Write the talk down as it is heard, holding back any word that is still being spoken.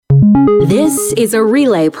This is a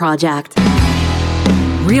relay project.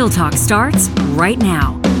 Real Talk starts right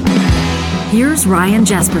now. Here's Ryan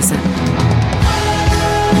Jesperson.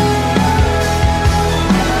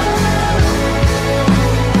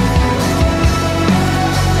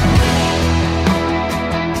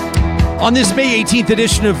 On this May 18th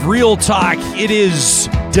edition of Real Talk, it is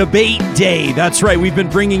Debate Day. That's right, we've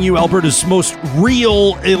been bringing you Alberta's most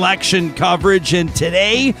real election coverage, and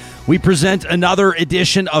today we present another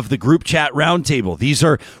edition of the Group Chat Roundtable. These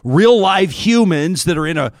are real live humans that are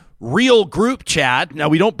in a real group chat. Now,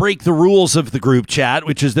 we don't break the rules of the group chat,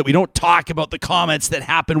 which is that we don't talk about the comments that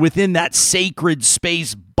happen within that sacred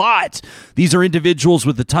space, but these are individuals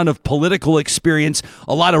with a ton of political experience,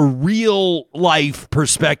 a lot of real life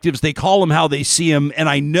perspectives. They call them how they see them, and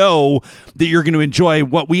I know that you're going to enjoy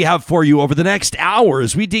what we have for you over the next hour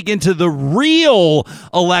as we dig into the real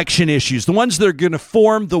election issues, the ones that are going to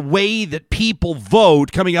form the way that people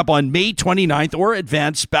vote coming up on May 29th or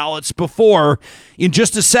advance ballots before. In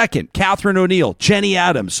just a second, Catherine O'Neill, Jenny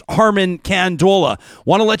Adams, Harman Candola.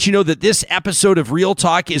 Want to let you know that this episode of Real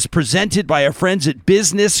Talk is presented by our friends at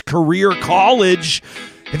Business Career College.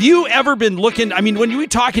 Have you ever been looking, when you're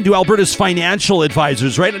talking to Alberta's financial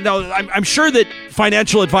advisors, right? Now, I'm sure that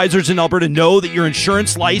financial advisors in Alberta know that your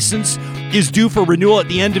insurance license is due for renewal at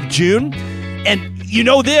the end of June. And you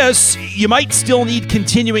know this, you might still need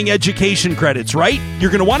continuing education credits, right?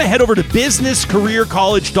 You're going to want to head over to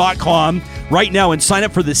businesscareercollege.com right now and sign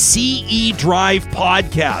up for the CE Drive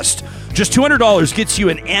podcast. Just $200 gets you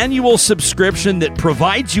an annual subscription that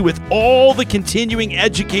provides you with all the continuing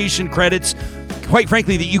education credits, quite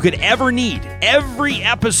frankly, that you could ever need. Every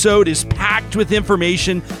episode is packed with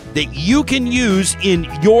information that you can use in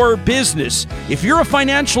your business. If you're a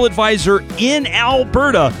financial advisor in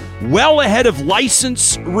Alberta, well ahead of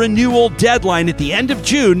license renewal deadline at the end of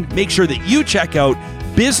June, make sure that you check out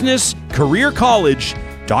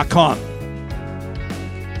businesscareercollege.com.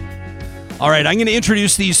 All right, I'm going to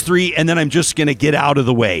introduce these three, and then I'm just going to get out of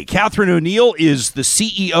the way. Catherine O'Neill is the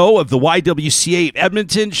CEO of the YWCA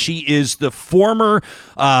Edmonton. She is the former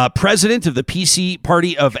president of the PC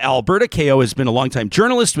Party of Alberta. KO has been a longtime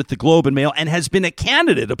journalist with the Globe and Mail and has been a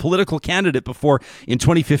political candidate before in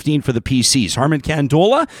 2015 for the PCs. Harman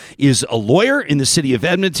Candola is a lawyer in the city of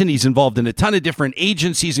Edmonton. He's involved in a ton of different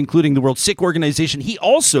agencies, including the World Sick Organization. He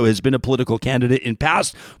also has been a political candidate in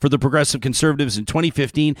past for the Progressive Conservatives in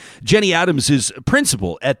 2015. Jenny Adams is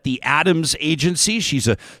principal at the Adams Agency. She's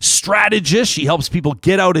a strategist. She helps people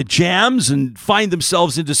get out of jams and find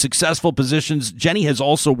themselves into successful positions. Jenny has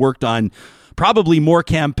also worked on probably more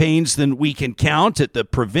campaigns than we can count at the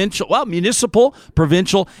municipal,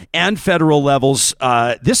 provincial, and federal levels.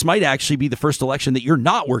 This might actually be the first election that you're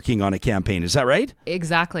not working on a campaign. Is that right?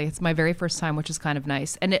 Exactly. It's my very first time, which is kind of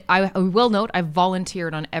nice. And I will note, I've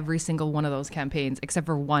volunteered on every single one of those campaigns, except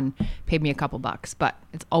for one paid me a couple bucks, but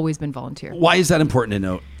it's always been volunteer. Why is that important to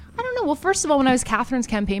note? I don't know. Well, first of all, when I was Catherine's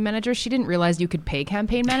campaign manager, she didn't realize you could pay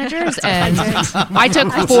campaign managers. And I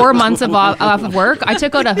took 4 months off of work. I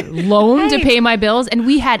took out a loan to pay my bills, and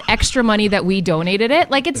we had extra money that we donated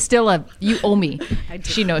it. Like, it's still you owe me.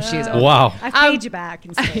 She knows she's owed. Wow. I paid you back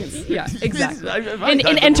in space. Yeah, exactly.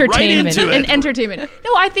 In entertainment. In entertainment.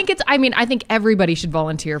 No, I think I think everybody should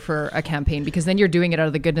volunteer for a campaign, because then you're doing it out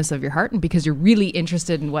of the goodness of your heart and because you're really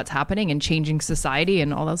interested in what's happening and changing society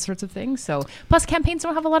and all those sorts of things. So, plus campaigns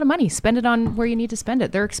don't have a lot of money. Spend it on where you need to spend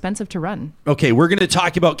it. They're expensive to run. Okay, we're going to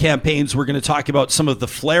talk about campaigns. We're going to talk about some of the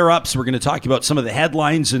flare-ups. We're going to talk about some of the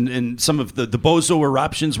headlines and some of the bozo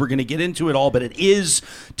eruptions. We're going to get into it all, but it is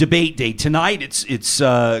debate day. Tonight, it's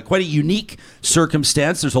quite a unique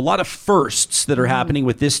circumstance. There's a lot of firsts that are happening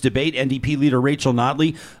with this debate. NDP leader Rachel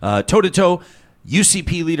Notley, toe-to-toe,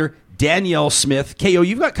 UCP leader Danielle Smith. KO,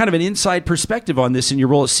 you've got kind of an inside perspective on this in your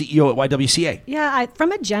role as CEO at YWCA. Yeah,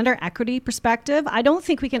 from a gender equity perspective, I don't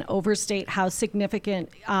think we can overstate how significant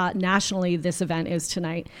nationally this event is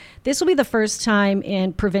tonight. This will be the first time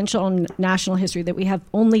in provincial and national history that we have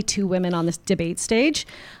only 2 women on this debate stage.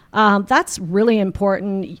 That's really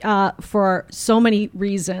important for so many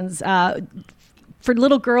reasons. For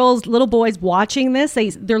little girls, little boys watching this,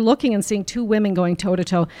 they're looking and seeing 2 women going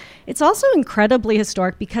toe-to-toe. It's also incredibly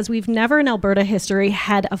historic because we've never in Alberta history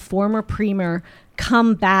had a former premier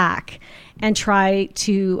come back and try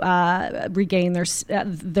to regain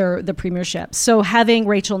the premiership. So having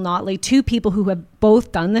Rachel Notley, 2 people who have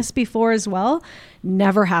both done this before as well,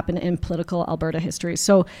 never happened in political Alberta history.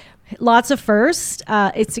 So lots of firsts.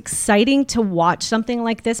 It's exciting to watch something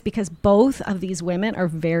like this because both of these women are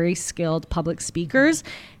very skilled public speakers,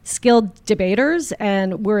 skilled debaters,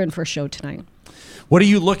 and we're in for a show tonight. What are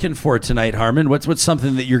you looking for tonight, Harman? What's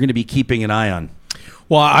something that you're going to be keeping an eye on?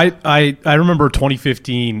 Well, I remember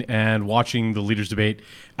 2015 and watching the leaders debate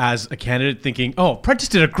as a candidate thinking, oh, Prentice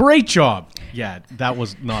did a great job. Yeah, that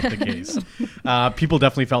was not the case. People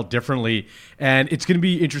definitely felt differently. And it's going to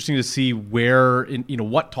be interesting to see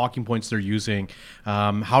what talking points they're using,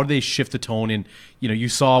 how do they shift the tone. And, you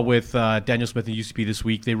saw with Danielle Smith and UCP this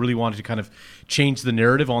week, they really wanted to kind of change the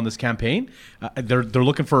narrative on this campaign. They're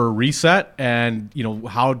looking for a reset. And,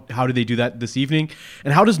 how do they do that this evening?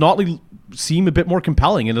 And how does Notley seem a bit more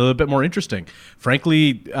compelling and a little bit more interesting?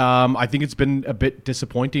 Frankly, I think it's been a bit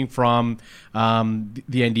disappointing from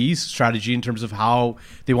the ND's strategy in terms of how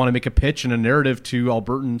they want to make a pitch and a narrative to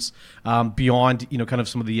Albertans beyond, kind of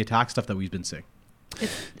some of the attack stuff that we've been seeing.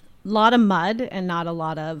 It's a lot of mud and not a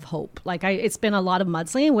lot of hope. It's been a lot of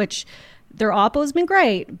mudslinging, which their oppo has been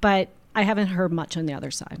great, but I haven't heard much on the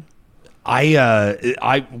other side.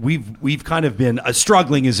 We've kind of been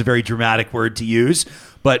struggling is a very dramatic word to use,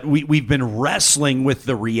 but we've been wrestling with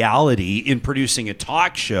the reality in producing a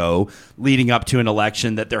talk show leading up to an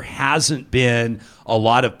election that there hasn't been a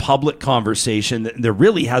lot of public conversation. There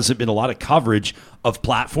really hasn't been a lot of coverage of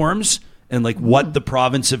platforms and what the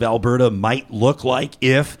province of Alberta might look like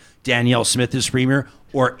if Danielle Smith is premier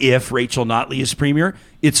or if Rachel Notley is premier.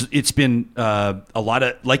 It's been a lot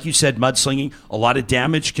of, like you said, mudslinging, a lot of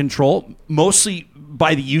damage control, mostly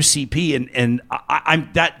by the UCP, and I'm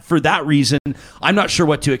that for that reason, I'm not sure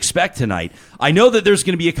what to expect tonight. I know that there's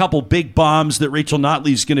going to be a couple big bombs that Rachel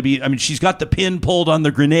Notley's going to be. I mean, she's got the pin pulled on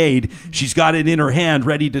the grenade. She's got it in her hand,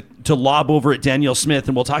 ready to lob over at Danielle Smith,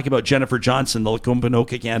 and we'll talk about Jennifer Johnson, the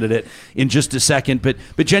Lecompanoka candidate, in just a second. But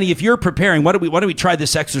Jenny, if you're preparing, why don't we try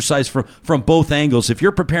this exercise from both angles? If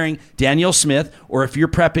you're preparing Danielle Smith, or if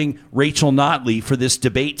you're prepping Rachel Notley for this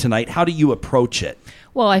debate tonight, how do you approach it?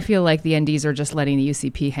 Well, I feel like the NDs are just letting the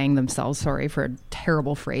UCP hang themselves. Sorry for a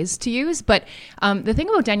terrible phrase to use. But the thing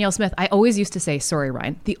about Danielle Smith, I always used to say, sorry,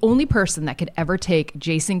 Ryan, the only person that could ever take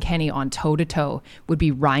Jason Kenney on toe-to-toe would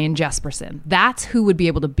be Ryan Jesperson. That's who would be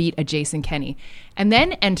able to beat a Jason Kenney. And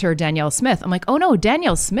then enter Danielle Smith. I'm like, oh no,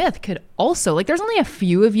 Danielle Smith could also, there's only a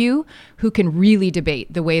few of you who can really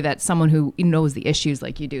debate the way that someone who knows the issues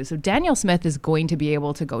like you do. So Danielle Smith is going to be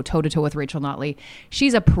able to go toe-to-toe with Rachel Notley.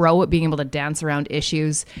 She's a pro at being able to dance around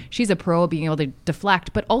issues. She's a pro at being able to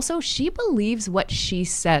deflect, but also she believes what she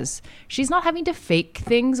says. She's not having to fake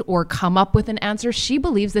things or come up with an answer. She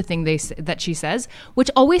believes the thing that she says,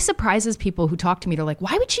 which always surprises people who talk to me. They're like,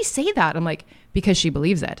 why would she say that? I'm like, because she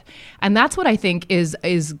believes it. And that's what I think is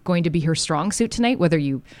going to be her strong suit tonight, whether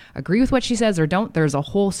you agree with what she says or don't. There's a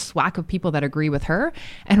whole swack of people that agree with her.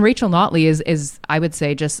 And Rachel Notley is I would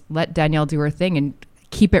say, just let Danielle do her thing and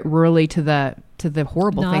keep it really to the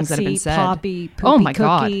horrible Nazi, things that have been said. Poppy, poopy, oh my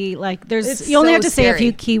cookie. God. You only have to say a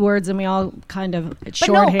few keywords and we all kind of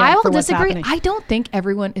shorthand. No, I will for what's disagree. happening. I don't think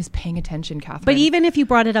everyone is paying attention, Catherine. But even if you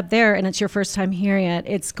brought it up there and it's your first time hearing it,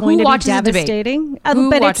 it's going to be devastating. Who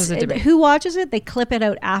watches a debate? Who watches it? They clip it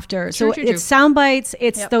out after. True. It's sound bites.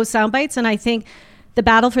 It's those sound bites. And I think the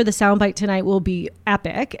battle for the soundbite tonight will be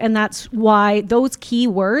epic. And that's why those key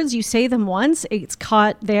words, you say them once, it's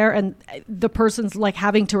caught there and the person's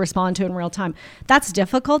having to respond to in real time. That's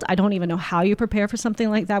difficult. I don't even know how you prepare for something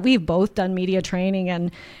like that. We've both done media training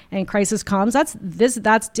and crisis comms.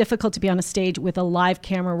 That's difficult to be on a stage with a live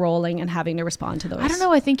camera rolling and having to respond to those. I don't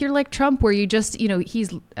know. I think you're like Trump, where you just,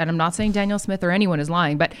 he's, and I'm not saying Danielle Smith or anyone is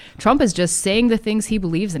lying, but Trump is just saying the things he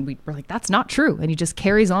believes and we're like, that's not true. And he just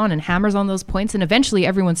carries on and hammers on those points. And eventually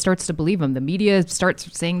everyone starts to believe him. The media starts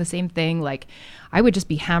saying the same thing. I would just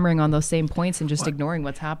be hammering on those same points and just ignoring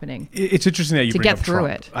what's happening. It's interesting that you bring get up through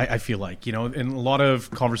Trump. it. I feel like, and a lot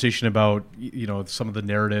of conversation about, some of the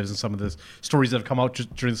narratives and some of the stories that have come out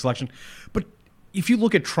just during this election. But if you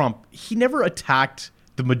look at Trump, he never attacked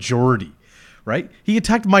the majority, right? He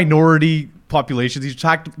attacked minority populations. He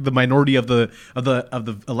attacked the minority of the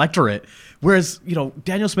electorate. Whereas,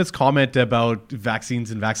 Danielle Smith's comment about vaccines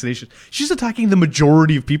and vaccination, she's attacking the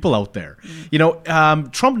majority of people out there.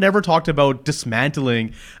 Trump never talked about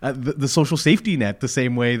dismantling the social safety net the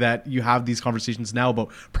same way that you have these conversations now about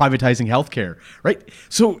privatizing healthcare, right?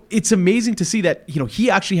 So it's amazing to see that, he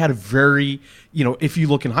actually had a very, if you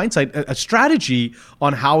look in hindsight, a strategy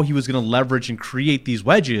on how he was going to leverage and create these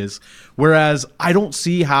wedges. Whereas I don't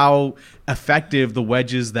see how effective the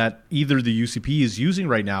wedges that either the UCP is using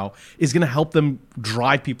right now is going to help them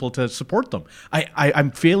drive people to support them.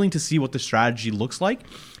 I'm failing to see what the strategy looks like.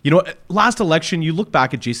 Last election, you look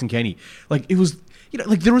back at Jason Kenney, it was,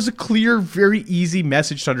 there was a clear, very easy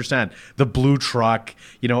message to understand. The blue truck,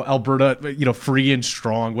 Alberta, free and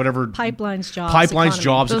strong, whatever. Pipelines,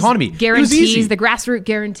 jobs, economy. Guarantees, the grassroots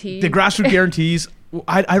guarantees. The grassroots guarantees.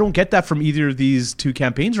 I don't get that from either of these two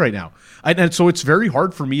campaigns right now. And so it's very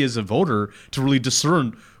hard for me as a voter to really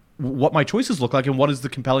discern what my choices look like and what is the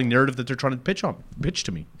compelling narrative that they're trying to pitch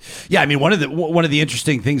to me. Yeah, I mean, one of the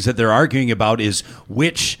interesting things that they're arguing about is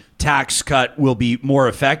which tax cut will be more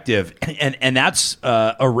effective, and that's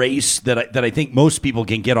a race that I think most people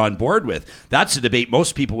can get on board with. That's a debate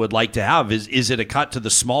most people would like to have. Is it a cut to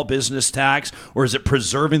the small business tax, or is it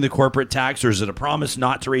preserving the corporate tax, or is it a promise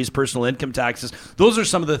not to raise personal income taxes? Those are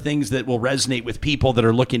some of the things that will resonate with people that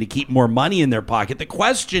are looking to keep more money in their pocket. The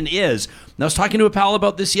question is, and I was talking to a pal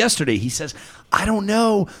about this yesterday. He says, I don't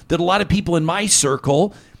know that a lot of people in my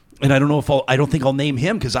circle, and I don't know if I don't think I'll name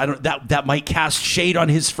him because that might cast shade on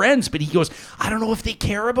his friends. But he goes, I don't know if they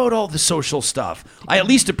care about all the social stuff. I at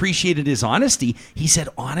least appreciated his honesty. He said,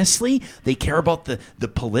 honestly, they care about the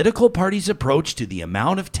political party's approach to the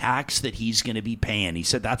amount of tax that he's going to be paying. He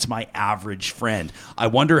said, that's my average friend. I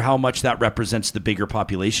wonder how much that represents the bigger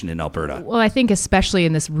population in Alberta. Well, I think especially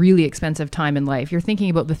in this really expensive time in life, you're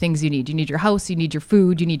thinking about the things you need. You need your house, you need your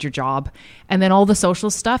food, you need your job. And then all the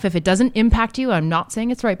social stuff, if it doesn't impact you, I'm not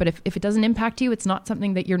saying it's right, but if it doesn't impact you, it's not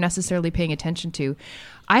something that you're necessarily paying attention to.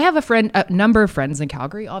 I have a number of friends in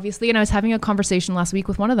Calgary, obviously, and I was having a conversation last week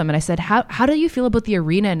with one of them, and I said, how do you feel about the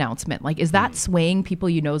arena announcement? Like, is that swaying people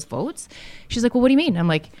you know's votes? She's like, well, what do you mean? I'm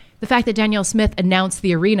like, the fact that Danielle Smith announced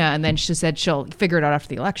the arena and then she said she'll figure it out after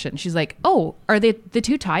the election. She's like, oh, are they the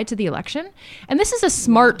two tied to the election? And this is a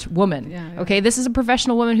smart woman, okay? This is a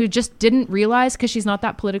professional woman who just didn't realize, because she's not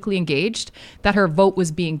that politically engaged, that her vote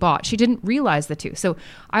was being bought. She didn't realize the two. So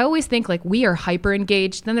I always think, like, we are hyper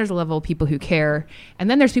engaged. Then there's a level of people who care.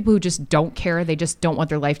 And then there's people who just don't care. They just don't want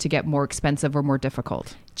their life to get more expensive or more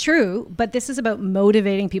difficult. True, but this is about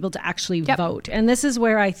motivating people to actually vote. And this is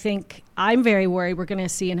where I think I'm very worried we're going to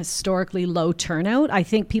see an historically low turnout. I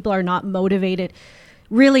think people are not motivated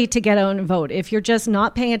really to get out and vote. If you're just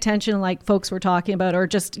not paying attention, like folks were talking about, or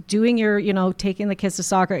just doing your, taking the kids to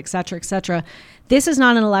soccer, et cetera, this is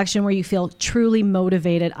not an election where you feel truly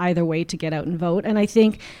motivated either way to get out and vote. And I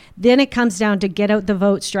think then it comes down to get out the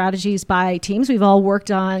vote strategies by teams. We've all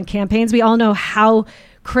worked on campaigns. We all know how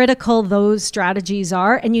critical those strategies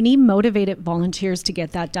are, and you need motivated volunteers to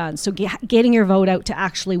get that done. So getting your vote out to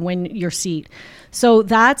actually win your seat. So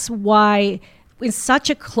that's why in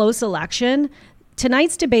such a close election,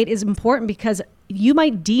 tonight's debate is important, because you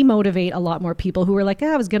might demotivate a lot more people who are like,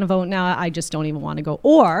 I was going to vote, now I just don't even want to go.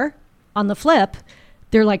 Or on the flip,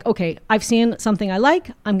 they're like, okay, I've seen something I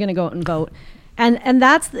like, I'm going to go out and vote. And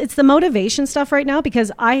it's the motivation stuff right now, because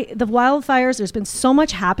the wildfires, there's been so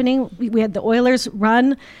much happening. We had the Oilers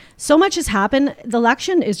run. So much has happened. The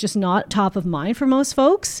election is just not top of mind for most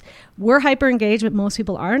folks. We're hyper engaged, but most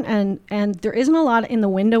people aren't. And there isn't a lot in the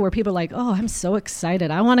window where people are like, oh, I'm so excited,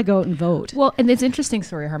 I want to go out and vote. Well, and it's interesting.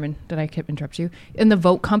 Sorry, Harman, did I keep interrupt you? In the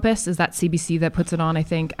Vote Compass, is that CBC that puts it on? I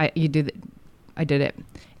think I did it.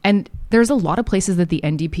 And there's a lot of places that the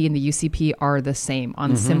NDP and the UCP are the same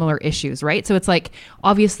on similar issues, right? So it's like,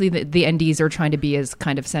 obviously the NDs are trying to be as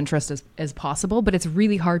kind of centrist as possible, but it's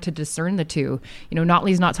really hard to discern the two.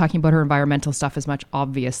 Notley's not talking about her environmental stuff as much,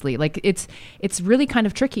 obviously. Like, it's really kind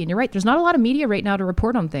of tricky. And you're right, there's not a lot of media right now to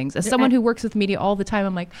report on things. As someone who works with media all the time,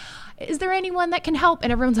 I'm like, is there anyone that can help?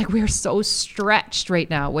 And everyone's like, we're so stretched right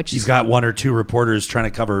now, which you've got one or two reporters trying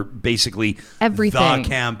to cover basically everything. The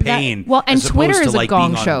campaign. And Twitter is a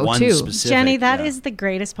gong show too. Jenny, that is the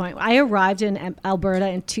greatest point. I arrived in Alberta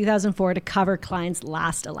in 2004 to cover Klein's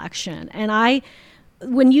last election. And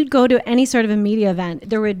when you'd go to any sort of a media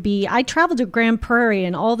event, I traveled to Grand Prairie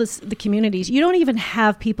and all the communities. You don't even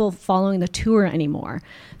have people following the tour anymore.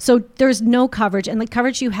 So there's no coverage. And the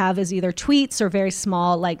coverage you have is either tweets or very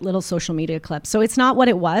small, like little social media clips. So it's not what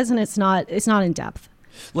it was, and it's not in depth.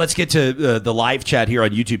 Let's get to the live chat here on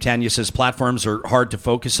YouTube. Tanya says platforms are hard to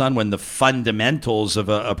focus on when the fundamentals of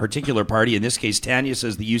a particular party, in this case, Tanya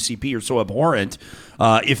says the UCP, are so abhorrent.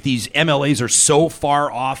 If these MLAs are so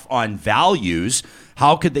far off on values,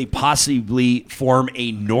 how could they possibly form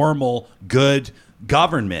a normal, good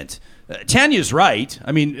government? Tanya's right.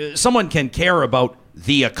 I mean, someone can care about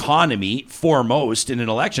the economy foremost in an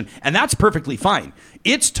election, and that's perfectly fine.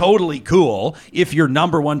 It's totally cool if your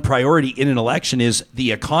number one priority in an election is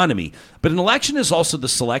the economy. But an election is also the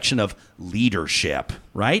selection of leadership,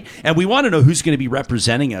 right? And we want to know who's going to be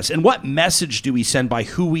representing us and what message do we send by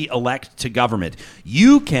who we elect to government.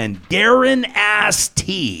 You can guarantee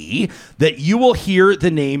that you will hear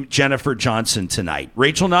the name Jennifer Johnson tonight.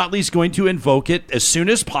 Rachel Notley's going to invoke it as soon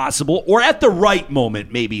as possible, or at the right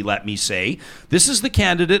moment, maybe, let me say. This is the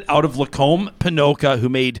candidate out of Lacombe, Pinoca, who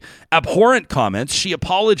made abhorrent comments. She she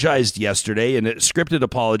apologized yesterday in a scripted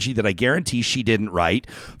apology that I guarantee she didn't write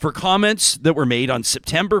for comments that were made on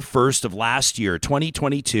September 1st of last year,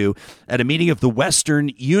 2022, at a meeting of the Western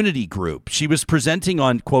Unity Group. She was presenting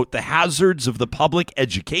on, quote, the hazards of the public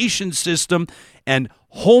education system and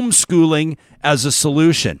homeschooling as a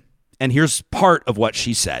solution. And here's part of what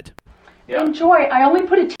she said. Enjoy. I only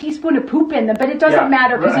put a teaspoon of poop in them, but it doesn't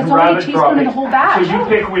matter because it's only a teaspoon in the whole batch. So you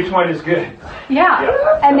pick which one is good.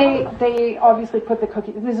 Yeah. And they obviously put the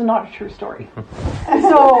cookie. This is not a true story.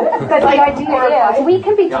 So but the idea is we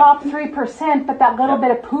can be top 3%, but that little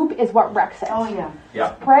bit of poop is what wrecks it. Oh,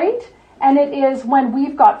 yeah. Right? And it is when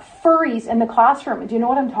we've got furries in the classroom. Do you know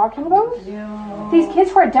what I'm talking about? Yeah. These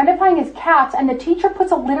kids who are identifying as cats, and the teacher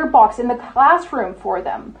puts a litter box in the classroom for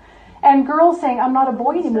them. And girls saying, I'm not a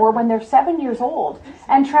boy anymore when they're 7 years old.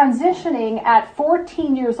 And transitioning at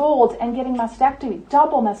 14 years old and getting mastectomy,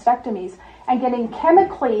 double mastectomies, and getting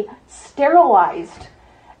chemically sterilized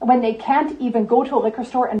when they can't even go to a liquor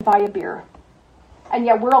store and buy a beer. And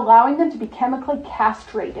yet we're allowing them to be chemically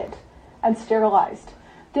castrated and sterilized.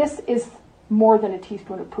 This is more than a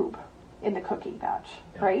teaspoon of poop in the cookie batch,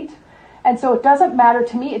 right? And so it doesn't matter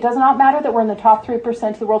to me. It does not matter that we're in the top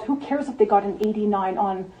 3% of the world. Who cares if they got an 89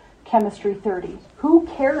 on Chemistry 30? Who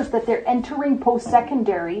cares that they're entering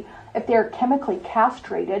post-secondary if they're chemically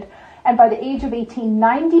castrated? And by the age of 18,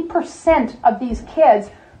 90% of these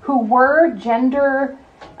kids who were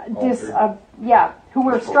who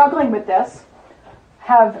were struggling with this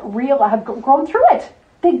have grown through it.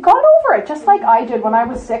 They got over it, just like I did when I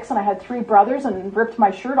was 6 and I had 3 brothers and ripped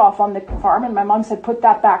my shirt off on the farm, and my mom said, put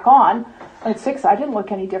that back on. And at 6, I didn't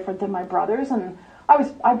look any different than my brothers, and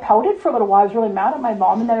I pouted for a little while. I was really mad at my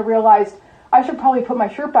mom, and then I realized I should probably put my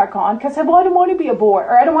shirt back on because I said, well, I don't want to be a boy,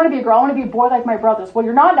 or I don't want to be a girl. I want to be a boy like my brothers. Well,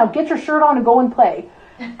 you're not. Now get your shirt on and go and play.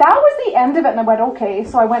 That was the end of it, and I went, okay.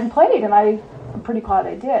 So I went and played, and I'm pretty glad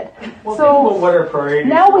I did. Well, so what are priorities?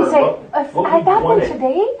 Now we say, at that point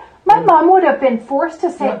today, my mom would have been forced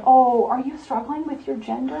to say, oh, are you struggling with your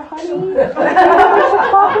gender, honey? We should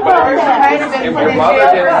talk about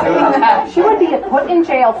that. She would be put in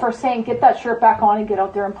jail for saying, get that shirt back on and get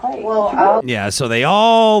out there and play. Yeah, so they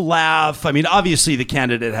all laugh. I mean, obviously the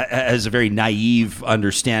candidate has a very naive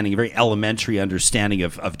understanding, a very elementary understanding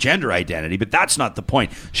of gender identity, but that's not the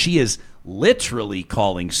point. She is literally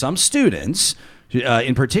calling some students,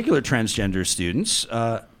 in particular transgender students,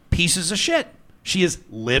 pieces of shit. She is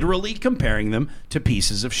literally comparing them to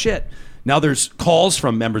pieces of shit. Now, there's calls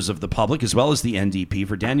from members of the public as well as the NDP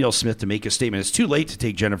for Danielle Smith to make a statement. It's too late to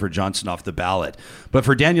take Jennifer Johnson off the ballot, but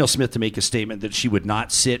for Danielle Smith to make a statement that she would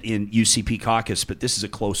not sit in UCP caucus, but this is a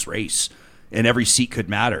close race and every seat could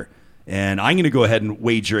matter. And I'm going to go ahead and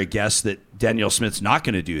wager a guess that Danielle Smith's not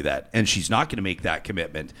going to do that, and she's not going to make that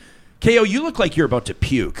commitment. KO, you look like you're about to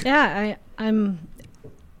puke. Yeah, I'm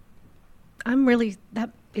really, that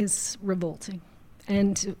is revolting.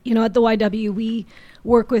 And, you know, at the YW, we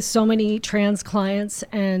work with so many trans clients,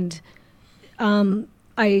 and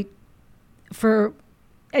it's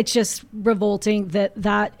just revolting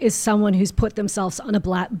that is someone who's put themselves on a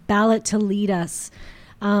ballot to lead us.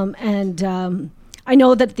 I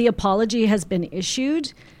know that the apology has been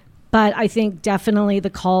issued, but I think definitely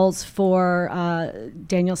the calls for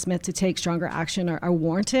Danielle Smith to take stronger action are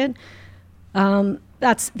warranted.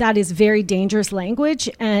 That is very dangerous language,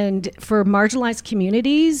 and for marginalized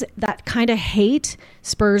communities, that kind of hate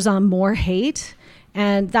spurs on more hate,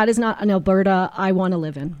 and that is not an Alberta I want to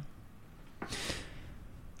live in.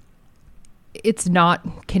 It's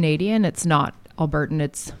not Canadian, it's not Albertan,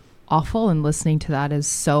 it's awful, and listening to that is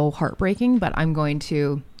so heartbreaking, but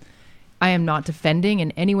I am not defending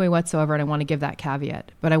in any way whatsoever, and I want to give that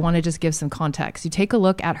caveat, but I want to just give some context. You take a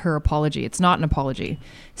look at her apology. It's not an apology.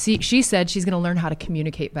 See, she said she's going to learn how to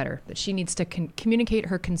communicate better, that she needs to communicate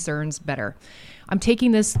her concerns better. I'm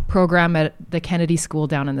taking this program at the Kennedy School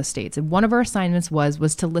down in the States, and one of our assignments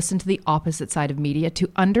was to listen to the opposite side of media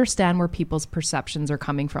to understand where people's perceptions are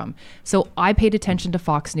coming from. So I paid attention to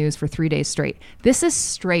Fox News for 3 days straight. This is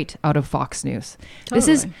straight out of Fox News.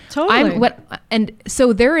 Totally. And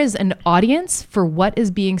so there is an audience for what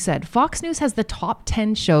is being said. Fox News has the top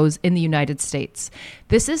 10 shows in the United States.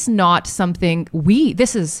 This is not something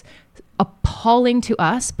this is appalling to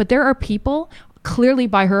us, but there are people clearly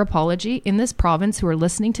by her apology in this province who are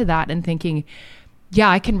listening to that and thinking, yeah,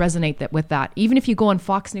 I can resonate with that. Even if you go on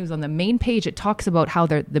Fox News on the main page, it talks about how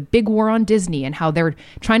they're the big war on Disney and how they're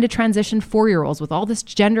trying to transition 4-year-olds with all this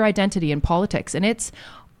gender identity in politics. And it's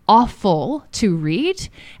awful to read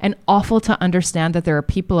and awful to understand that there are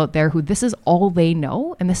people out there who this is all they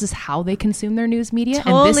know and this is how they consume their news media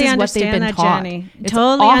Totally and this is what they've been that, taught. Jenny. It's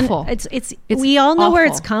totally awful. It's we all know where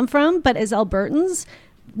it's come from, but as Albertans,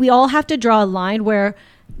 we all have to draw a line where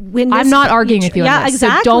when I'm not arguing with you on this,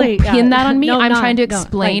 exactly. so don't pin that on me. No, I'm no, trying to no.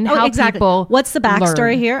 explain Right. how exactly. people What's the backstory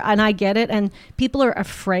learn. here? And I get it. And people are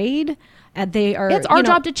afraid. And they are. It's our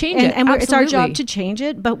job to change it. And it's our job Absolutely. to change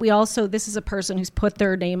it. But we also, this is a person who's put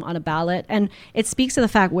their name on a ballot, and it speaks to the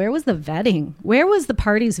fact: where was the vetting? Where was the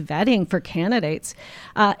party's vetting for candidates?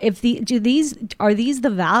 Are these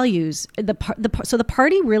the values? So the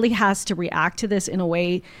party really has to react to this in a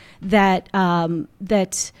way that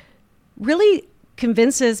that really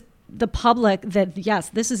convinces the public that yes,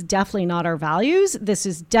 this is definitely not our values. This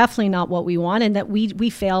is definitely not what we want, and that we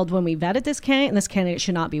failed when we vetted this candidate, and this candidate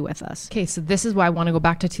should not be with us. Okay, so this is why I want to go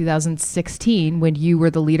back to 2016 when you were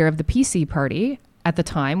the leader of the PC party at the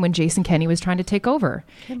time when Jason Kenney was trying to take over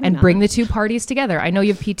and bring the two parties together. I know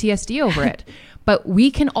you have PTSD over it. But we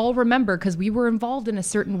can all remember, because we were involved in a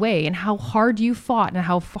certain way, and how hard you fought and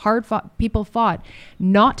how hard people fought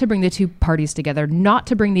not to bring the two parties together, not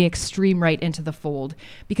to bring the extreme right into the fold.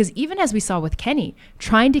 Because even as we saw with Kenney,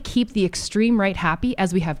 trying to keep the extreme right happy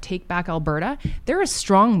as we have Take Back Alberta, there is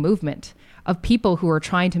strong movement of people who are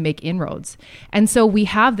trying to make inroads. And so we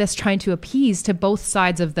have this trying to appease to both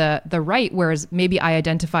sides of the right, whereas maybe I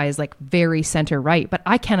identify as like very center right, but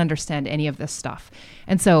I can't understand any of this stuff.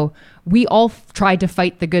 And so we all tried to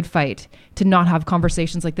fight the good fight to not have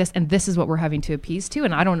conversations like this. And this is what we're having to appease to.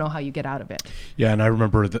 And I don't know how you get out of it. Yeah. And I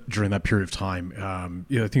remember that during that period of time, I think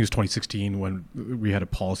it was 2016 when we had a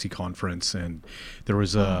policy conference and there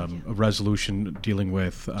was a resolution dealing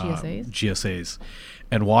with GSAs.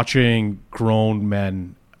 And watching grown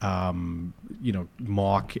men,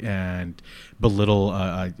 mock and belittle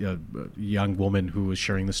a young woman who was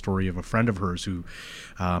sharing the story of a friend of hers who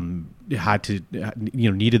needed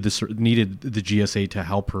the GSA to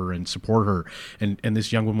help her and support her, and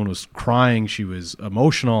this young woman was crying, she was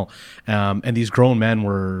emotional, and these grown men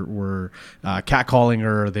were catcalling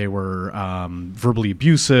her, they were verbally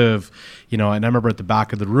abusive, and I remember at the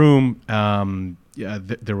back of the room.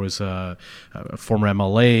 There was a former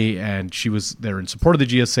MLA, and she was there in support of the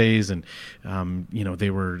GSAs, and they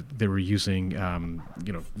were using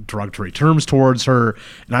derogatory terms towards her.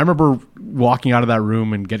 And I remember walking out of that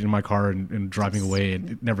room and getting in my car and driving away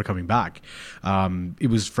and never coming back. It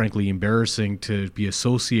was frankly embarrassing to be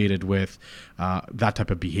associated with that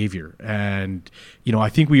type of behavior. And I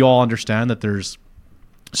think we all understand that there's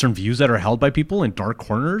certain views that are held by people in dark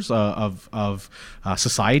corners of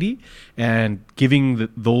society, and giving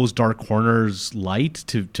those dark corners light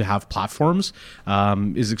to have platforms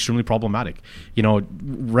is extremely problematic.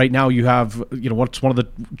 Right now you have what's one of the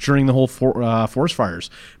during the whole forest fires.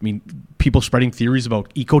 I mean, people spreading theories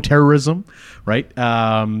about eco-terrorism, right?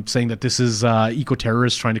 Saying that this is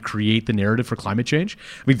eco-terrorists trying to create the narrative for climate change.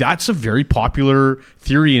 I mean, that's a very popular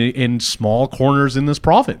theory in small corners in this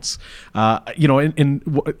province. I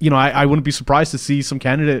wouldn't be surprised to see some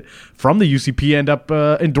candidate from the UCP end up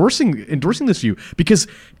endorsing this view, because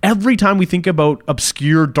every time we think about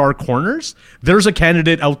obscure dark corners, there's a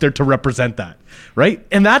candidate out there to represent that, right?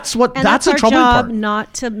 And that's a troubling part.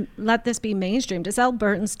 Not to let this be mainstreamed. As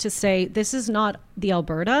Albertans, to say this is not the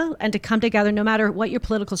Alberta, and to come together no matter what your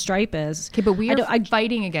political stripe is. Okay, but we are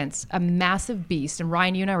fighting against a massive beast, and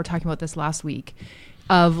Ryan, you and I were talking about this last week,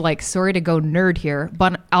 of sorry to go nerd here,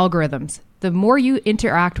 but algorithms. The more you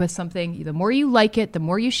interact with something, the more you like it, the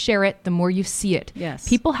more you share it, the more you see it. Yes.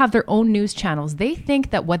 People have their own news channels. They think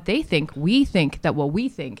that what they think, we think that what we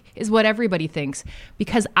think is what everybody thinks,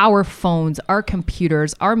 because our phones, our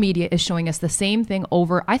computers, our media is showing us the same thing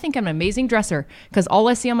over. I think I'm an amazing dresser because all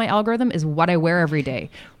I see on my algorithm is what I wear every day,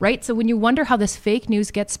 right? So when you wonder how this fake news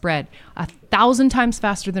gets spread 1,000 times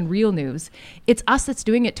faster than real news, it's us that's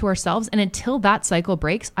doing it to ourselves. And until that cycle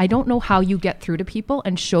breaks, I don't know how you get through to people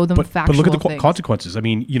and show them factual But look at the things. consequences. I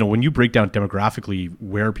mean, when you break down demographically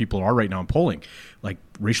where people are right now in polling, like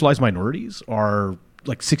racialized minorities are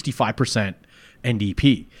like 65%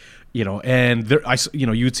 NDP. And there,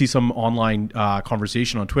 you would see some online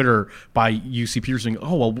conversation on Twitter by UCPers saying,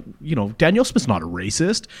 "Oh well, Danielle Smith's not a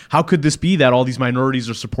racist. How could this be that all these minorities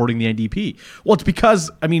are supporting the NDP?" Well, it's because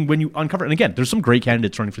when you uncover, and again, there's some great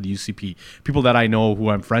candidates running for the UCP. People that I know who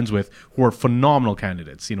I'm friends with who are phenomenal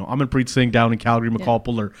candidates. Amanpreet Singh down in Calgary, McCall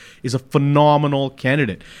Puller is a phenomenal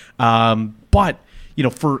candidate. But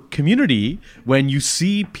for community, when you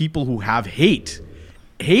see people who have hate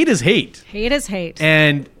is hate. Hate is hate.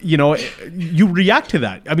 And you react to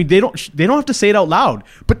that. I mean, they don't have to say it out loud,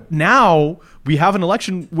 but now we have an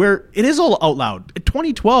election where it is all out loud. In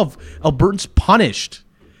 2012, Albertans punished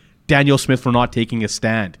Danielle Smith for not taking a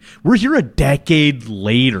stand. We're here a decade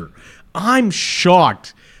later. I'm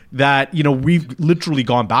shocked that, we've literally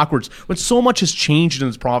gone backwards when so much has changed in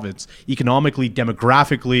this province, economically,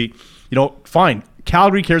 demographically. Fine.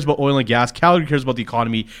 Calgary cares about oil and gas. Calgary cares about the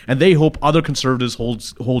economy, and they hope other conservatives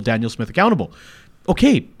hold Danielle Smith accountable.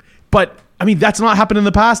 Okay, but that's not happened in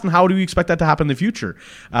the past, and how do we expect that to happen in the future?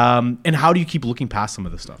 And how do you keep looking past some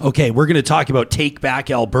of this stuff? Okay, we're going to talk about Take Back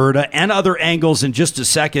Alberta and other angles in just a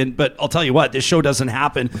second, but I'll tell you what, this show doesn't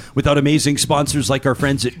happen without amazing sponsors like our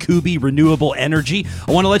friends at Kubi Renewable Energy.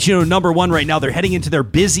 I want to let you know, number one, right now, they're heading into their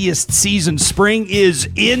busiest season. Spring is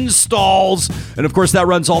installs, and of course, that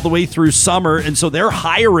runs all the way through summer, and so they're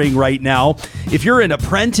hiring right now. If you're an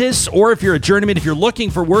apprentice or if you're a journeyman, if you're looking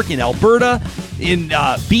for work in Alberta, in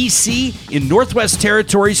BC, in Northwest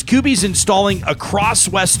Territories, Kubi's installing across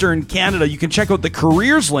Western Canada. You can check out the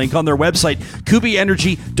careers link on their website,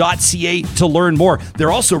 kubienergy.ca, to learn more. They're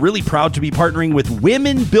also really proud to be partnering with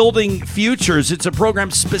Women Building Futures. It's a program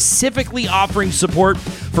specifically offering support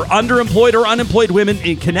for underemployed or unemployed women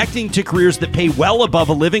in connecting to careers that pay well above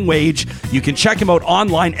a living wage. You can check them out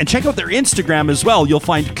online and check out their Instagram as well. You'll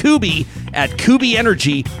find Kubi at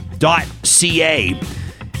kubienergy.ca.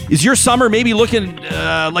 Is your summer maybe looking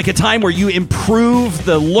like a time where you improve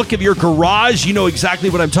the look of your garage? You know exactly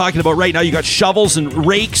what I'm talking about right now. You got shovels and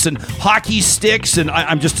rakes and hockey sticks, and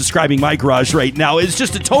I'm just describing my garage right now. It's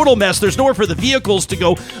just a total mess. There's nowhere for the vehicles to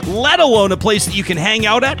go, let alone a place that you can hang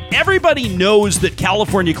out at. Everybody knows that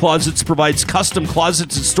California Closets provides custom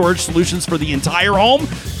closets and storage solutions for the entire home.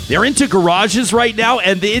 They're into garages right now,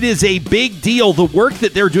 and it is a big deal. The work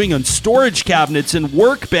that they're doing on storage cabinets and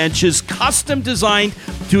workbenches, custom designed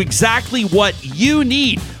to exactly what you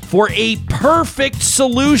need for a perfect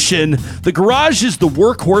solution. The garage is the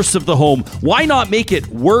workhorse of the home. Why not make it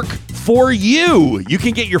work for you? You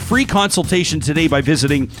can get your free consultation today by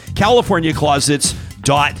visiting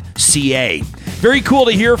californiaclosets.ca. Very cool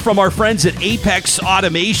to hear from our friends at Apex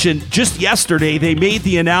Automation. Just yesterday, they made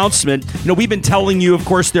the announcement. We've been telling you, of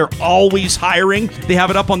course, they're always hiring. They have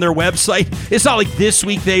it up on their website. It's not like this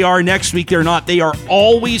week they are, next week they're not. They are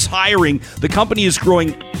always hiring. The company is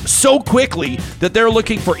growing so quickly that they're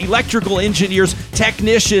looking for electrical engineers,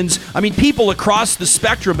 technicians, people across the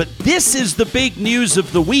spectrum. But this is the big news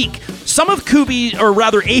of the week. Some of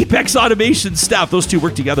Apex Automation staff, those two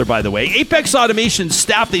work together, by the way. Apex Automation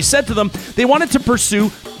staff, they said to them they wanted to pursue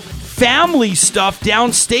family stuff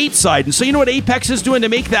down stateside. And so you know what Apex is doing to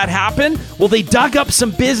make that happen? Well, they dug up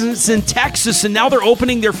some business in Texas, and now they're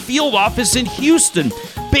opening their field office in Houston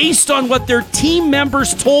based on what their team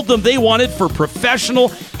members told them they wanted for professional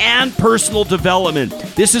and personal development.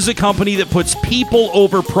 This is a company that puts people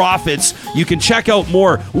over profits. You can check out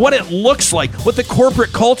more what it looks like, what the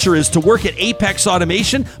corporate culture is to work at Apex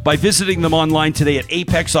Automation by visiting them online today at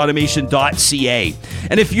apexautomation.ca.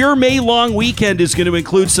 And if your May long weekend is going to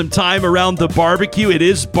include some time around the barbecue, it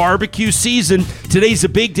is barbecue season. Today's a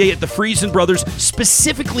big day at the Friesen Brothers,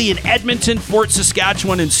 specifically in Edmonton, Fort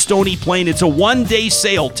Saskatchewan, and Stony Plain. It's a one-day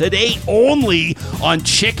sale today only on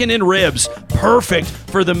chicken and ribs. Perfect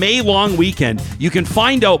for the May long weekend. You can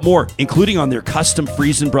find out more, including on their custom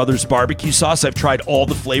Friesen Brothers barbecue sauce. I've tried all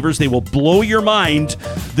the flavors. They will blow your mind.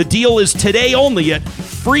 The deal is today only at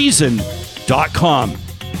friesen.com.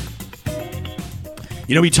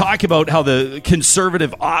 We talk about how the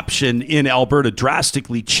conservative option in Alberta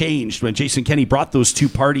drastically changed when Jason Kenney brought those two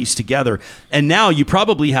parties together. And now you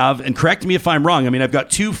probably have, and correct me if I'm wrong, I've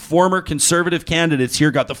got two former conservative candidates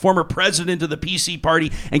here, got the former president of the PC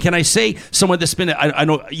party. And can I say someone that's been, I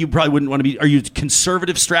know you probably wouldn't want to be, are you a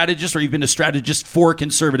conservative strategist, or you've been a strategist for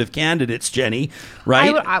conservative candidates, Jenny,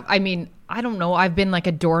 right? I don't know. I've been like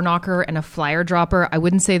a door knocker and a flyer dropper. I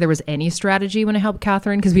wouldn't say there was any strategy when I helped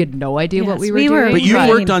Catherine because we had no idea what we were doing. But you've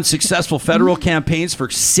worked on successful federal campaigns for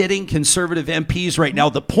sitting conservative MPs right now.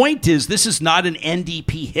 The point is, this is not an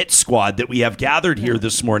NDP hit squad that we have gathered here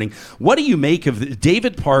this morning. What do you make of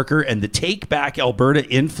David Parker and the Take Back Alberta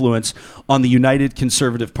influence on the United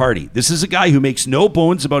Conservative Party? This is a guy who makes no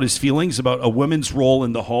bones about his feelings about a woman's role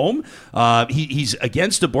in the home. He's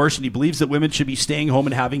against abortion. He believes that women should be staying home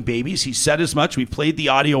and having babies. He's said as much. We played the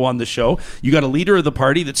audio on the show. You got a leader of the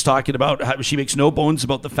party that's talking about how she makes no bones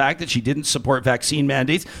about the fact that she didn't support vaccine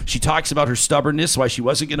mandates. She talks about her stubbornness, why she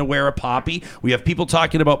wasn't going to wear a poppy. We have people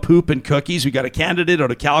talking about poop and cookies. We got a candidate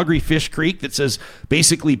out of Calgary Fish Creek that says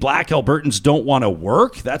basically black Albertans don't want to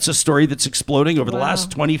work. That's a story that's exploding over the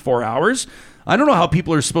last 24 hours. I don't know how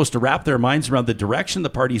people are supposed to wrap their minds around the direction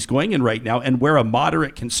the party's going in right now and where a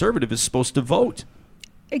moderate conservative is supposed to vote.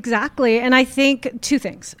 Exactly. And I think two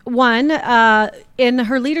things. One, in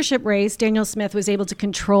her leadership race, Danielle Smith was able to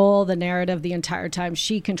control the narrative the entire time.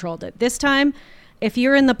 She controlled it. This time, if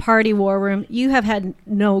you're in the party war room, you have had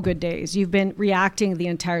no good days. You've been reacting the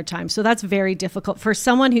entire time. So that's very difficult. For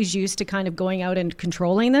someone who's used to kind of going out and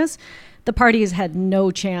controlling this, the party has had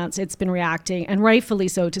no chance. It's been reacting, and rightfully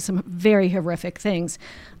so, to some very horrific things.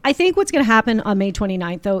 I think what's going to happen on May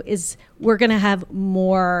 29th, though, is we're going to have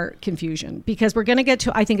more confusion because we're going to get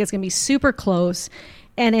to, I think it's going to be super close.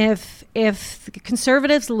 And if the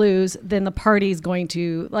Conservatives lose, then the party is going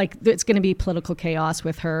to, it's going to be political chaos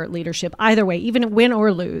with her leadership either way, even win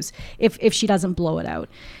or lose, if she doesn't blow it out.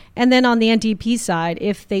 And then on the NDP side,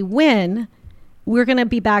 if they win, we're going to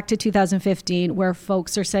be back to 2015 where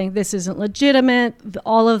folks are saying this isn't legitimate.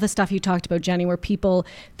 All of the stuff you talked about, Jenny, where people,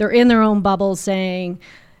 they're in their own bubbles saying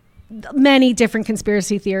many different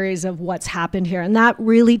conspiracy theories of what's happened here. And that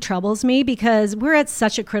really troubles me because we're at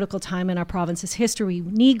such a critical time in our province's history.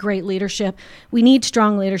 We need great leadership. We need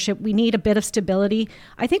strong leadership. We need a bit of stability.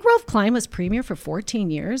 I think Ralph Klein was premier for 14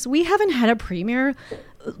 years. We haven't had a premier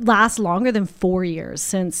last longer than 4 years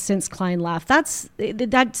since Klein left. That's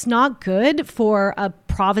not good for a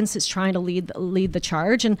province that's trying to lead the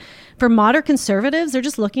charge. And for modern Conservatives, they're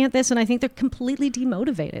just looking at this and I think they're completely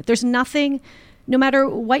demotivated. There's nothing, no matter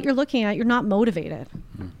what you're looking at, you're not motivated.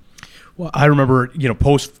 Well, I remember,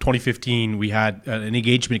 post 2015, we had an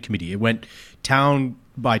engagement committee. It went town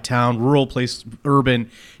by town, rural place,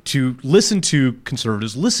 urban, to listen to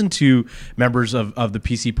Conservatives, listen to members of the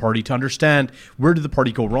PC party to understand where did the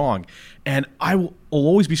party go wrong. And I will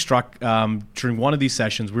always be struck during one of these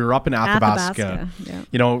sessions. We were up in Athabasca.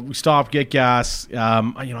 Yeah. We stopped, get gas.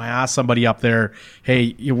 I asked somebody up there,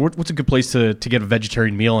 hey, what's a good place to get a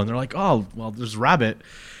vegetarian meal? And they're like, oh, well, there's rabbit.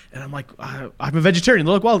 And I'm like, I'm a vegetarian.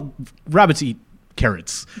 They're like, well, rabbits eat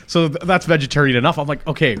carrots. So that's vegetarian enough. I'm like,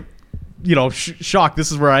 okay, shocked.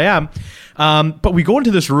 This is where I am. But we go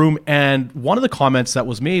into this room, and one of the comments that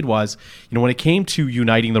was made was, when it came to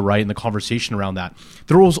uniting the right and the conversation around that,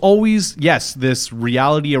 there was always, yes, this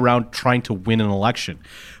reality around trying to win an election.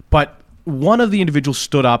 But one of the individuals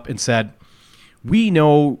stood up and said, we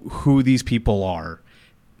know who these people are.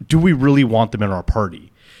 Do we really want them in our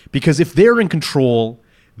party? Because if they're in control,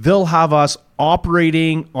 they'll have us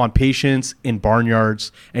operating on patients in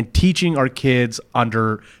barnyards and teaching our kids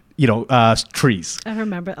under trees. I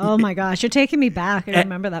remember. Oh my gosh, you're taking me back. I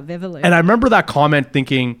remember that vividly. And I remember that comment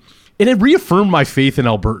thinking, and it reaffirmed my faith in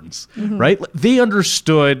Albertans, right? They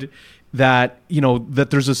understood that, that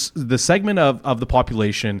there's the segment of the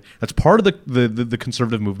population that's part of the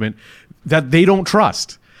Conservative movement that they don't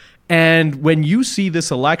trust. And when you see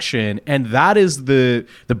this election, and that is the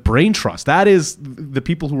brain trust, that is the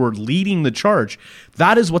people who are leading the charge,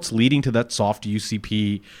 that is what's leading to that soft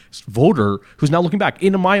UCP voter who's now looking back.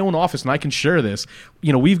 In my own office, and I can share this,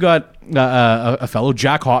 we've got a fellow,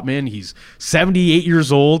 Jack Hotman. He's 78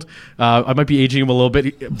 years old. I might be aging him a little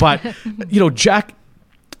bit, but, Jack,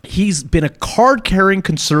 he's been a card-carrying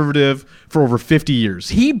Conservative for over 50 years.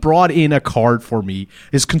 He brought in a card for me,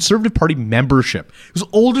 his Conservative Party membership. He was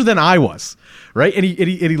older than I was, right? And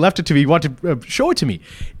he left it to me. He wanted to show it to me.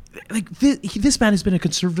 This man has been a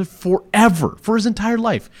Conservative forever, for his entire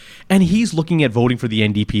life. And he's looking at voting for the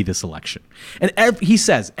NDP this election. And he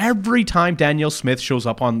says every time Danielle Smith shows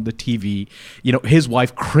up on the TV, his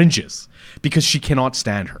wife cringes because she cannot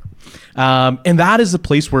stand her. And that is the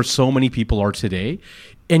place where so many people are today.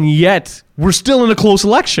 And yet, we're still in a close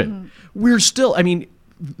election. We're still, the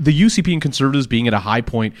UCP and Conservatives being at a high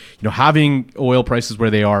point, having oil prices where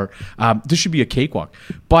they are, this should be a cakewalk.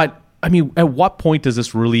 But, at what point does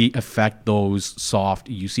this really affect those soft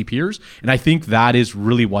UCPers? And I think that is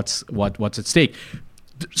really what's at stake.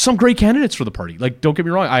 Some great candidates for the party. Don't get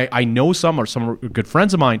me wrong. I know some are good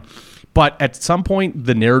friends of mine. But at some point,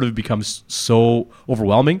 the narrative becomes so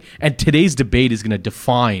overwhelming. And today's debate is going to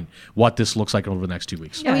define what this looks like over the next 2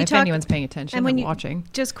 weeks. Yeah, if anyone's paying attention and watching.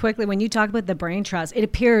 Just quickly, when you talk about the brain trust, it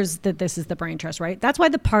appears that this is the brain trust, right? That's why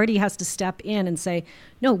the party has to step in and say,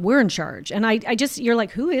 no, we're in charge. And you're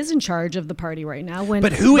like, who is in charge of the party right now?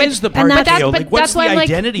 But who is the party? What's the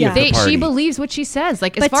identity of the party? She believes what she says.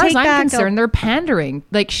 As far as I'm concerned, they're pandering.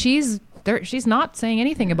 She's not saying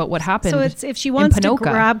anything about what happened. So if she wants to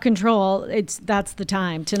grab control, that's the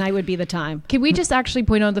time. Tonight would be the time. Can we just actually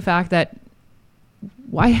point out the fact that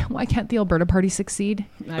why can't the Alberta Party succeed?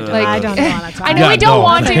 I don't want to. I know we don't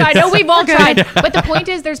want to. I know we've all tried. But the point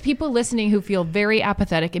is, there's people listening who feel very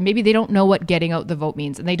apathetic, and maybe they don't know what getting out the vote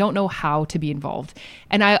means, and they don't know how to be involved.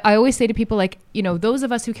 And I always say to people, like, those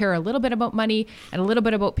of us who care a little bit about money and a little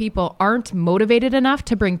bit about people aren't motivated enough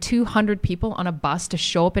to bring 200 people on a bus to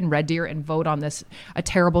show up in Red Deer and vote on a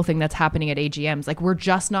terrible thing that's happening at AGMs. Like, we're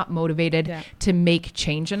just not motivated to make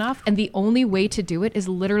change enough. And the only way to do it is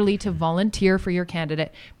literally to volunteer for your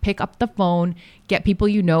candidate, pick up the phone, get people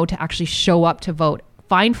to actually show up to vote.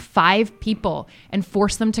 Find 5 people and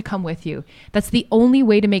force them to come with you. That's the only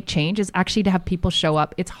way to make change, is actually to have people show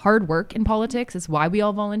up. It's hard work in politics. It's why we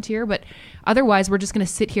all volunteer. But otherwise, we're just going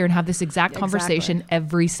to sit here and have this exact conversation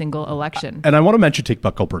every single election. And I want to mention Take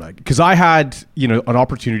Back Alberta, because I had, an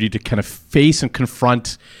opportunity to kind of face and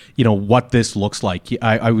confront, what this looks like.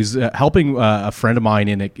 I was helping a friend of mine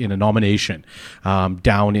in a nomination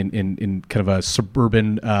down in kind of a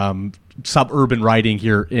suburban riding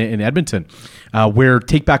here in Edmonton, where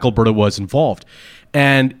Take Back Alberta was involved.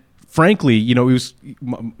 And frankly, it was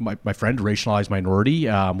my friend, racialized minority,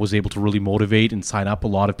 was able to really motivate and sign up a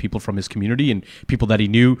lot of people from his community and people that he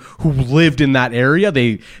knew who lived in that area.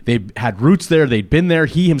 They had roots there. They'd been there.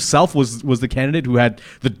 He himself was the candidate who had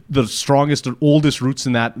the strongest and oldest roots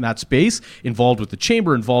in that space, involved with the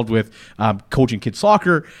chamber, involved with coaching kids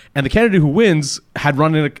soccer. And the candidate who wins had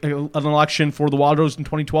run an election for the Wild Rose in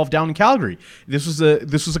 2012 down in Calgary. This was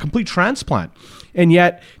a complete transplant. And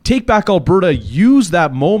yet, Take Back Alberta used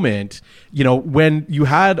that moment, when you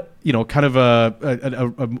had, kind of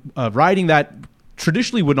a riding that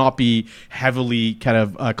traditionally would not be heavily kind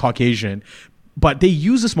of Caucasian, but they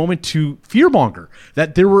used this moment to fearmonger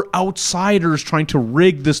that there were outsiders trying to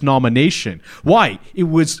rig this nomination. Why? It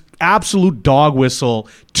was absolute dog whistle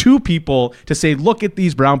to people to say, look at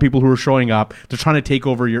these brown people who are showing up. They're trying to take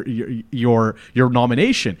over your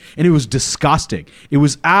nomination. And it was disgusting. It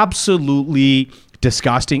was absolutely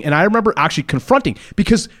disgusting. And I remember actually confronting,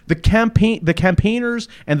 because the campaigners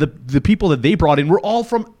and the people that they brought in were all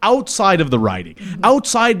from outside of the riding,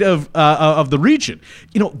 outside of the region.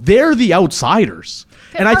 They're the outsiders.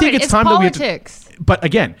 And I think it's time politics. that we have to. But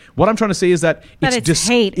again, what I'm trying to say is that it's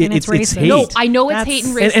hate and it's racist. Hate. No, I know it's hate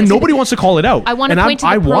and racist. And nobody wants to call it out. I want to point to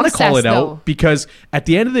the process, I want to call it though. out, because at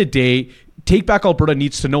the end of the day, Take Back Alberta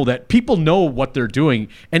needs to know that people know what they're doing.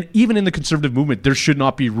 And even in the conservative movement, there should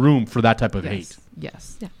not be room for that type of hate.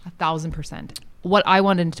 Yes, 1,000%. What I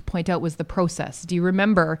wanted to point out was the process. Do you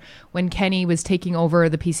remember when Kenny was taking over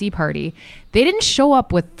the PC party? They didn't show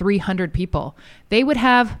up with 300 people. They would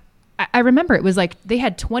have, I remember it was like they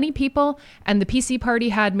had 20 people and the PC party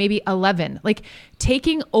had maybe 11. Like,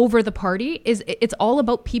 taking over the party it's all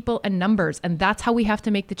about people and numbers. And that's how we have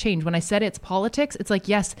to make the change. When I said it's politics, it's like,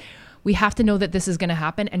 yes, we have to know that this is going to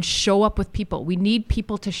happen and show up with people. We need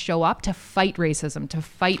people to show up to fight racism, to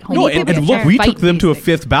fight homophobia. No, and look, we took them to a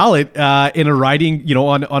 5th ballot in a riding,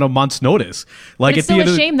 on a month's notice. Like, it's still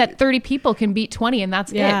a shame that 30 people can beat 20 and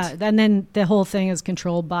that's it. Yeah, and then the whole thing is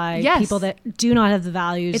controlled by people that do not have the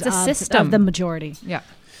values of the majority. Yeah.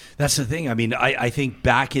 That's the thing. I mean, I think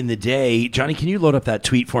back in the day, Johnny, can you load up that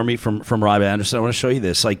tweet for me from Rob Anderson? I want to show you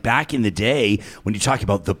this. Like, back in the day, when you talk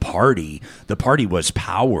about the party was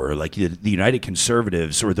power. Like the United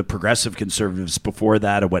Conservatives or the Progressive Conservatives before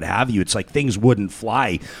that or what have you. It's like things wouldn't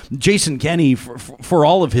fly. Jason Kenney, for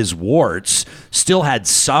all of his warts, still had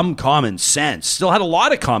some common sense, still had a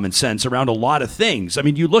lot of common sense around a lot of things. I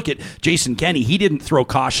mean, you look at Jason Kenney, he didn't throw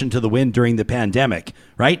caution to the wind during the pandemic,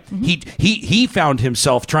 right? Mm-hmm. He found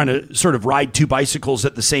himself trying to sort of ride 2 bicycles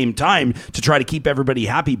at the same time to try to keep everybody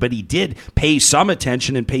happy, but he did pay some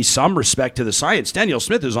attention and pay some respect to the science. Danielle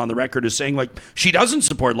Smith is on the record as saying, like, she doesn't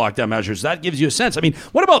support lockdown measures. That gives you a sense. I mean,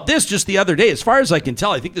 what about this just the other day? As far as I can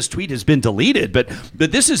tell, I think this tweet has been deleted, but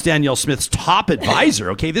this is Danielle Smith's top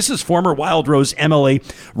advisor, okay? This is former Wild Rose MLA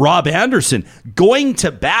Rob Anderson going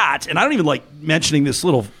to bat, and I don't even like mentioning this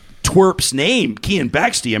little twerp's name, Cian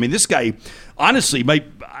Bexte. I mean, this guy, honestly,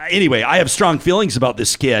 anyway, I have strong feelings about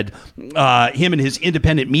this kid, him and his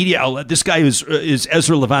independent media outlet. This guy is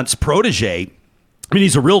Ezra Levant's protege. I mean,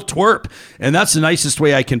 he's a real twerp, and that's the nicest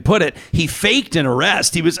way I can put it. He faked an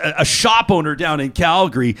arrest. He was a shop owner down in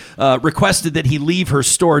Calgary, requested that he leave her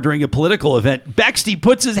store during a political event. Bexte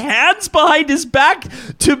puts his hands behind his back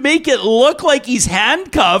to make it look like he's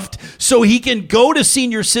handcuffed so he can go to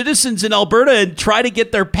senior citizens in Alberta and try to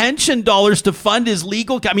get their pension dollars to fund his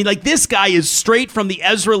legal. I mean, like, this guy is straight from the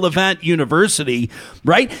Ezra Levant University,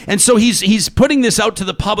 right? And so he's putting this out to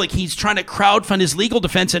the public. He's trying to crowdfund his legal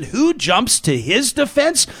defense, and who jumps to his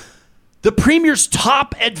defense? the premier's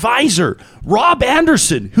top advisor, Rob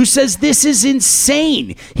Anderson, who says this is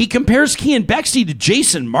insane. He compares Keean Bexte to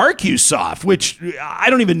Jason Markusoff, which I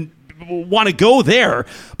don't even want to go there.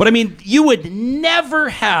 But I mean, you would never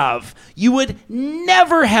have,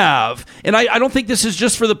 and I don't think this is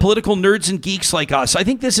just for the political nerds and geeks like us. I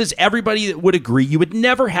think this is everybody that would agree. You would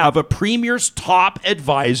never have a premier's top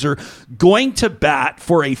advisor going to bat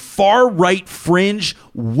for a far-right fringe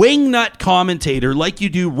wingnut commentator like you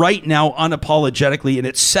do right now unapologetically. And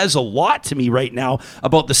it says a lot to me right now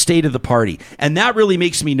about the state of the party. And that really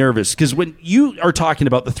makes me nervous, because when you are talking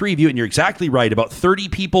about the three of you, and you're exactly right, about 30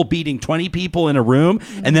 people beating 20 people in a room,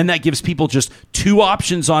 and then that gives people just two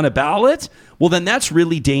options on a ballot, well, then that's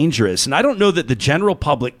really dangerous. And I don't know that the general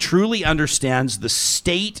public truly understands the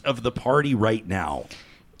state of the party right now.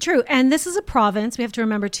 True. And this is a province. We have to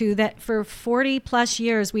remember, too, that for 40 plus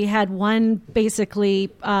years, we had one basically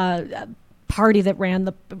party that ran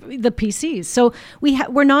the PCs. So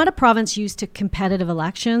we're not a province used to competitive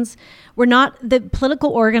elections. We're not, the political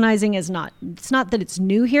organizing is not, it's not that it's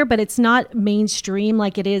new here, but it's not mainstream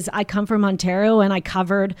like it is. I come from Ontario and I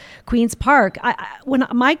covered Queen's Park. When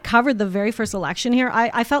I covered the very first election here,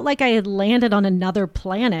 I felt like I had landed on another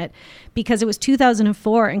planet, because it was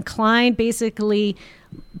 2004 and Klein basically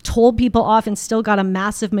told people off and still got a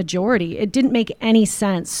massive majority. It didn't make any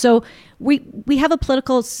sense. So we have a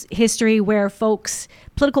political history where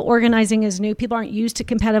political organizing is new. People aren't used to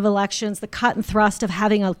competitive elections, the cut and thrust of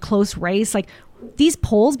having a close race. Like these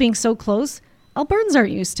polls being so close, Albertans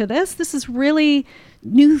aren't used to this. This is really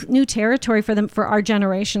new territory for them, for our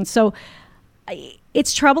generation. So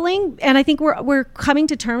it's troubling, and I think we're coming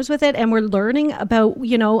to terms with it, and we're learning about,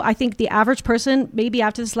 I think the average person, maybe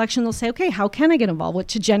after this election, they'll say, okay, how can I get involved? What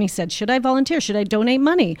Jenny said, should I volunteer? Should I donate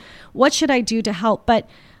money? What should I do to help? But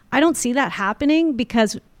I don't see that happening,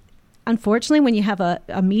 because unfortunately, when you have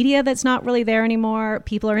a media that's not really there anymore,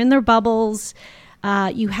 people are in their bubbles,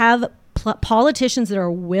 you have politicians that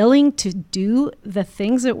are willing to do the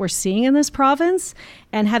things that we're seeing in this province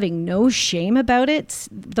and having no shame about it.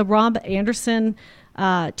 The Rob Anderson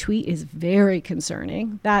tweet is very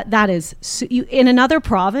concerning. That is in another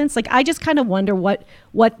province. Like, I just kind of wonder what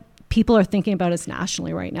people are thinking about us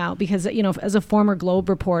nationally right now, because as a former Globe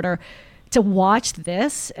reporter, to watch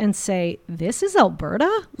this and say, this is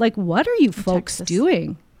Alberta? Like, what are you folks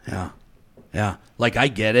doing? Yeah. Like, I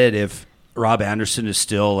get it if Rob Anderson is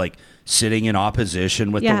still like sitting in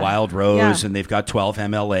opposition with the Wild Rose, and they've got 12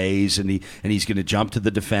 MLAs, and he's going to jump to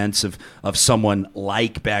the defense of someone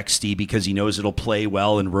like Bexte because he knows it'll play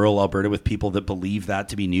well in rural Alberta with people that believe that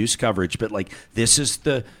to be news coverage. But like, this is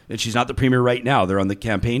and she's not the premier right now, they're on the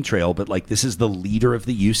campaign trail, but like, this is the leader of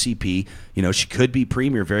the UCP. She could be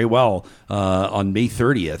premier very well on May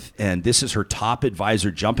 30th, and this is her top advisor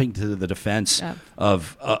jumping to the defense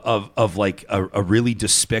of like a really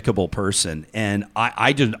despicable person. And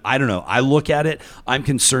I don't know. I look at it, I'm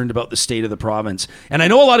concerned about the state of the province. And I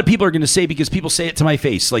know a lot of people are going to say, because people say it to my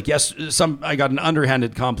face, like, I got an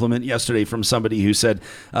underhanded compliment yesterday from somebody who said,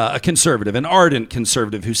 a conservative, an ardent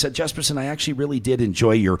conservative, who said, Jesperson, I actually really did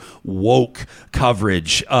enjoy your woke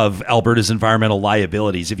coverage of Alberta's environmental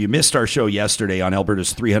liabilities. If you missed our show yesterday on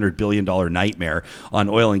Alberta's $300 billion nightmare on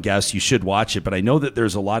oil and gas, you should watch it. But I know that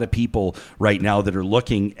there's a lot of people right now that are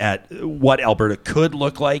looking at what Alberta could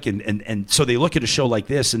look like. And so they look at a show like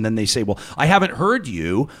this, and then they say, well, I haven't heard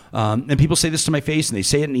you. And people say this to my face, and they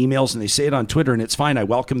say it in emails, and they say it on Twitter, and it's fine. I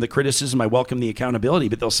welcome the criticism. I welcome the accountability.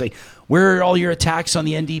 But they'll say, where are all your attacks on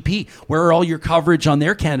the NDP? Where are all your coverage on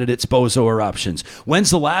their candidates' bozo eruptions?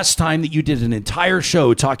 When's the last time that you did an entire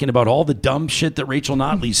show talking about all the dumb shit that Rachel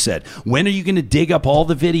Notley said? When are you going to dig up all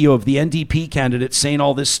the video of the NDP candidates saying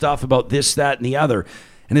all this stuff about this, that, and the other?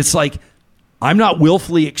 And it's like, I'm not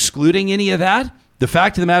willfully excluding any of that. The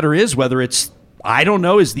fact of the matter is, whether it's, I don't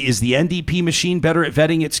know, is the NDP machine better at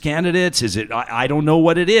vetting its candidates? Is it? I don't know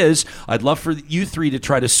what it is. I'd love for you three to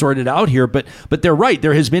try to sort it out here. But they're right.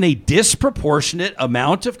 There has been a disproportionate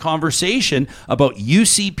amount of conversation about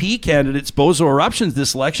UCP candidates' bozo eruptions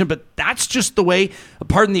this election. But that's just the way,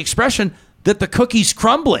 pardon the expression, that the cookie's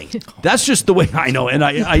crumbling. That's just the way I know. And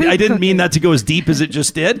I didn't mean that to go as deep as it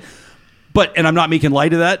just did. And I'm not making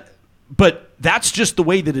light of that. But that's just the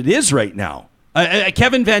way that it is right now.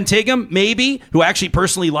 Kevin Van Tighem, maybe, who I actually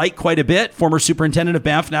personally like quite a bit, former superintendent of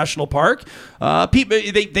Banff National Park.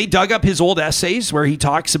 They dug up his old essays where he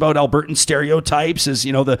talks about Albertan stereotypes as,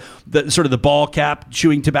 the sort of the ball cap,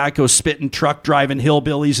 chewing tobacco, spitting, truck driving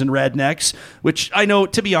hillbillies and rednecks, which I know,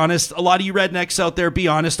 to be honest, a lot of you rednecks out there, be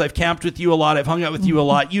honest, I've camped with you a lot, I've hung out with you a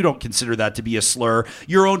lot. You don't consider that to be a slur.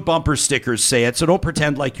 Your own bumper stickers say it, so don't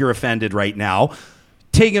pretend like you're offended right now.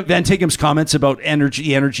 Van Tigham's comments about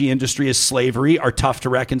energy industry as slavery are tough to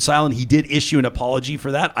reconcile, and he did issue an apology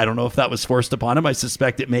for that. I don't know if that was forced upon him. I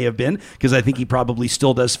suspect it may have been, because I think he probably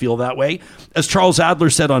still does feel that way. As Charles Adler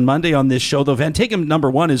said on Monday on this show, though, Van Tigham,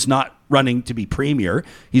 number one, is not running to be premier.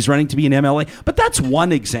 He's running to be an MLA. But that's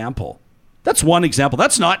one example. That's one example.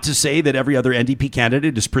 That's not to say that every other NDP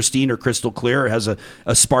candidate is pristine or crystal clear or has a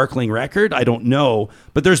sparkling record. I don't know.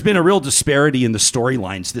 But there's been a real disparity in the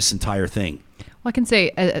storylines this entire thing. Well, I can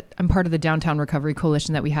say I'm part of the Downtown Recovery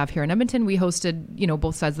Coalition that we have here in Edmonton. We hosted,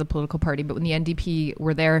 both sides of the political party, but when the NDP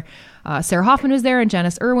were there, Sarah Hoffman was there, and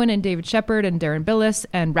Janice Irwin, and David Shepherd, and Darren Billis,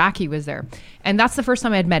 and Raki was there. And that's the first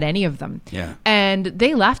time I had met any of them. Yeah. And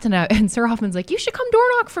they left, and Sarah Hoffman's like, you should come door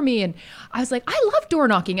knock for me. And I was like, I love door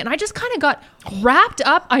knocking. And I just kind of got wrapped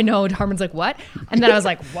up. I know, Harmon's like, what? And then I was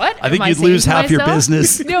like, what? I think you'd lose half your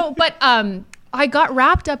business. No, but I got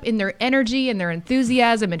wrapped up in their energy and their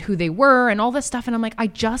enthusiasm and who they were and all this stuff. And I'm like, I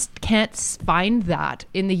just can't find that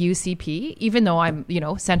in the UCP, even though I'm,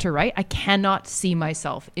 center right. I cannot see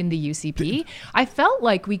myself in the UCP. I felt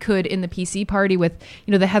like we could in the PC party with,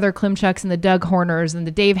 the Heather Klimchuks and the Doug Horners and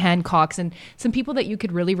the Dave Hancocks and some people that you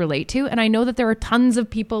could really relate to. And I know that there are tons of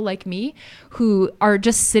people like me who are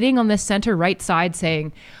just sitting on this center right side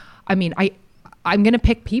saying, I'm going to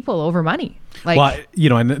pick people over money.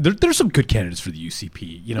 And there's some good candidates for the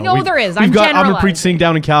UCP. There is. We've got generalizing. Amarpreet Singh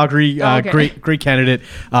down in Calgary. Great candidate.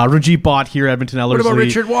 Ranjit Bhatt here, Edmonton, Ellerslie. What about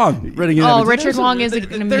Richard Wong? Richard Wong is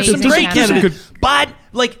an amazing great candidate. But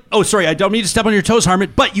sorry, I don't mean to step on your toes,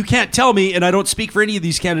 Harmon, but you can't tell me, and I don't speak for any of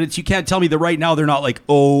these candidates, you can't tell me that right now they're not like,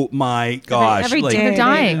 oh my gosh. Every day. They're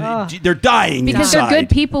dying. They're dying because inside. they're good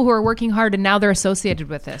people who are working hard, and now they're associated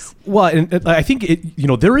with this. Well, and I think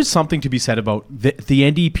there is something to be said about the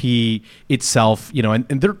NDP itself,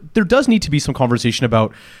 and there does need to be some conversation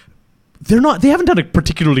about they haven't done a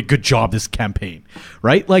particularly good job this campaign,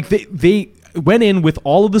 right? Like they went in with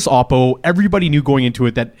all of this oppo. Everybody knew going into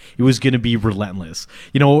it that it was going to be relentless.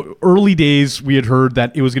 Early days we had heard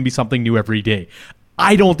that it was going to be something new every day.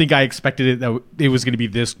 I don't think I expected it that it was going to be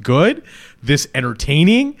this good, this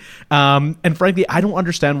entertaining. And frankly, I don't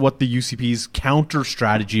understand what the UCP's counter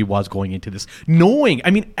strategy was going into this.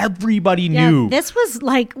 Everybody knew. This was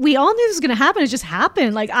we all knew this was going to happen. It just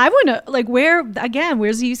happened. I wouldn't, where's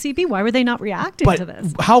the UCP? Why were they not reacting to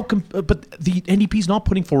this? But the NDP's not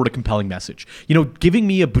putting forward a compelling message. Giving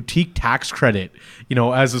me a boutique tax credit,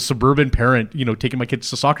 as a suburban parent, taking my kids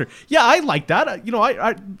to soccer. Yeah, I like that.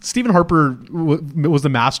 Stephen Harper was the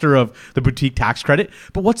master of the boutique tax credit.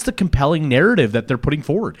 But what's the compelling narrative that they're putting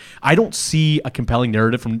forward? I don't see a compelling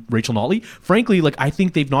narrative from Rachel Notley. Frankly, I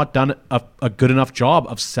think they've not done a good enough job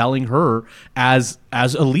of selling her as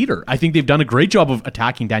a leader. I think they've done a great job of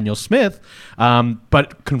attacking Danielle Smith.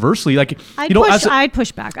 But conversely, I'd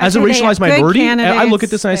push back. As a racialized minority, I look at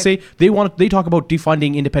this and I say they talk about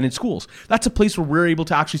defunding independent schools. That's a place where we're able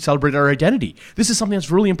to actually celebrate our identity. This is something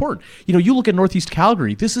that's really important. You look at Northeast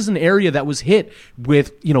Calgary. This is an area that was hit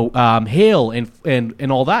with hail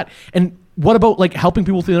and all that. And what about helping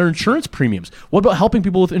people with their insurance premiums? What about helping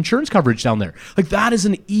people with insurance coverage down there? That is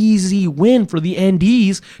an easy win for the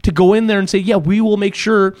NDs to go in there and say, yeah, we will make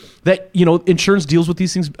sure that insurance deals with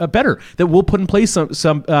these things better. That we'll put in place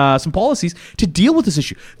some policies to deal with this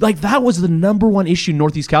issue. That was the number one issue in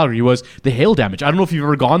Northeast Calgary was the hail damage. I don't know if you've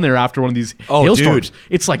ever gone there after one of these hailstorms. Dude.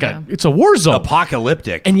 It's it's a war zone,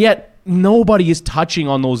 apocalyptic, and yet nobody is touching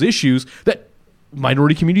on those issues that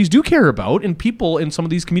minority communities do care about and people in some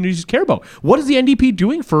of these communities care about. What is the NDP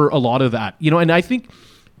doing for a lot of that? And I think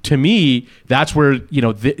to me, that's where,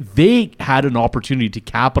 they had an opportunity to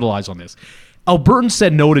capitalize on this. Albertans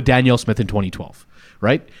said no to Danielle Smith in 2012,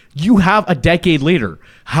 right? You have a decade later.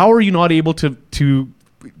 How are you not able to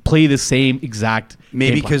play the same exact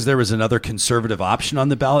Maybe because there was another conservative option on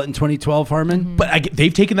the ballot in 2012, Harmon. Mm-hmm. But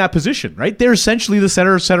they've taken that position, right? They're essentially the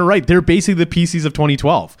center right. They're basically the PCs of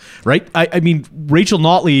 2012, right? Rachel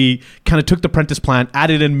Notley kind of took the Prentice plan,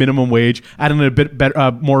 added in minimum wage, added in a bit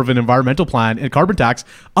better, more of an environmental plan and carbon tax.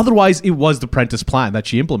 Otherwise, it was the Prentice plan that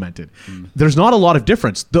she implemented. There's not a lot of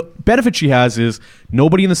difference. The benefit she has is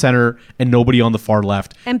nobody in the center and nobody on the far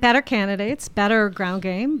left. And better candidates, better ground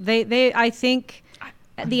game. I think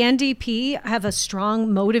the NDP have a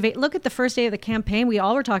strong motivate. Look at the first day of the campaign. We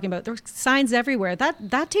all were talking about there's signs everywhere.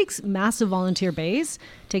 That takes massive volunteer base,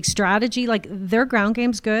 takes strategy. Their ground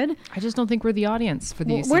game's good. I just don't think we're the audience for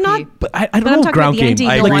the UCP. We're not. But I don't know ground game.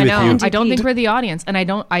 I agree with you. I don't think we're the audience, and I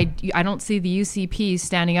don't see the UCP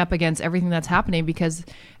standing up against everything that's happening because,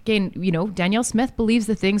 again, Danielle Smith believes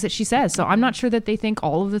the things that she says. So I'm not sure that they think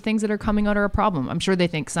all of the things that are coming out are a problem. I'm sure they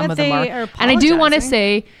think some of them are. And I do want to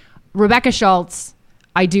say, Rebecca Schultz,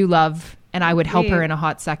 I do love and I would help her in a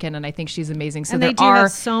hot second. And I think she's amazing. So and there they do are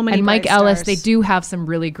have so many and Mike bright Ellis. stars. They do have some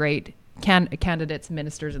really great candidates,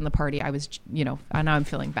 ministers in the party. I was, and now I'm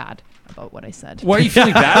feeling bad about what I said. Why are you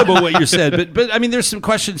feeling bad about what you said? But I mean, there's some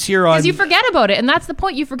questions here on... Because you forget about it. And that's the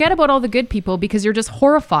point. You forget about all the good people because you're just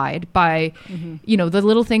horrified by, the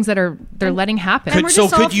little things that they're letting happen.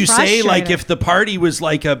 Could you say, like, if the party was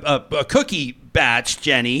like a cookie batch,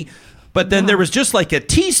 Jenny... But then there was just like a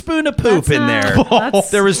teaspoon of poop in there.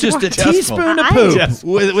 There was just a teaspoon of poop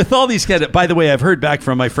with all these kind of... By the way, I've heard back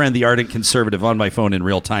from my friend, the ardent conservative, on my phone in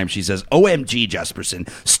real time. She says, OMG, Jesperson,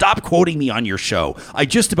 stop quoting me on your show. I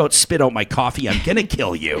just about spit out my coffee. I'm going to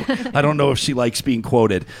kill you. I don't know if she likes being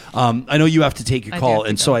quoted. I know you have to take a call,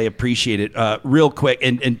 and so I appreciate it. Real quick,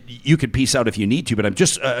 and you could peace out if you need to, but I'm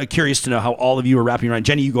just curious to know how all of you are wrapping around.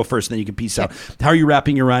 Jenny, you go first, and then you can peace out. How are you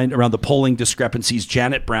wrapping around the polling discrepancies?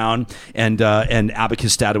 Janet Brown and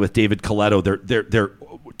Abacus data with David Coletto, they're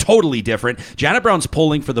totally different. Janet Brown's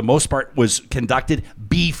polling, for the most part, was conducted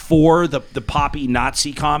before the Poppy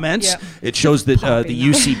Nazi comments. Yeah. It shows that the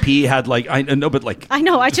UCP had I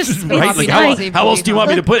know. I just right. Like how else do you want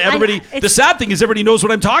me to put everybody? The sad thing is everybody knows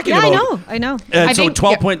what I'm talking about. I know. And so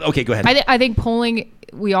 12 point. Okay, go ahead. I think polling,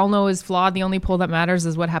 we all know, is flawed. The only poll that matters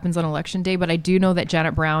is what happens on election day. But I do know that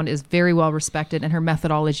Janet Brown is very well respected, and her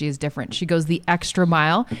methodology is different. She goes the extra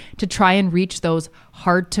mile to try and reach those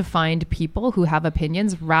hard to find people who have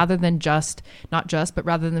opinions, rather than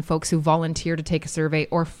rather than folks who volunteer to take a survey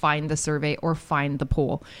or find the survey or find the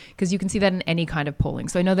poll, because you can see that in any kind of polling.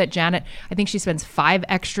 So I know that Janet, I think she spends 5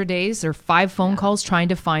 extra days or 5 phone calls trying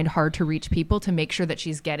to find hard to reach people to make sure that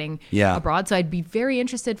she's getting abroad. So I'd be very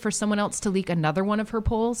interested for someone else to leak another one of her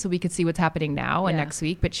polls so we could see what's happening now and next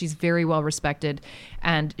week. But she's very well respected,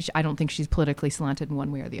 and I don't think she's politically slanted in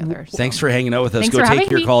one way or the other. So. Thanks for hanging out with us. Go take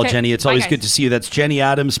your call, Jenny. It's always good to see you. That's Jenny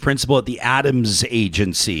Adams, principal at the Adams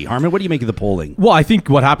Agency. Harmon, what do you make of the polling? Well, I think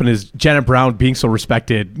what happened is Janet Brown, being so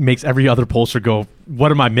respected, makes every other pollster go,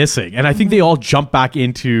 what am I missing? And I think they all jump back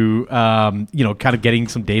into, kind of getting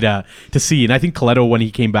some data to see. And I think Coletto, when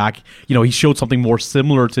he came back, he showed something more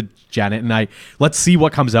similar to Janet. And let's see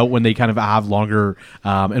what comes out when they kind of have longer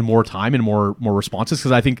and more time and more responses.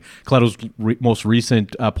 Because I think Coletto's most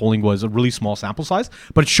recent polling was a really small sample size,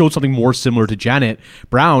 but it showed something more similar to Janet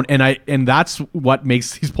Brown. And that's what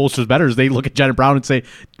makes these pollsters better, is they look at Janet Brown and say,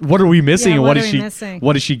 what are we missing? And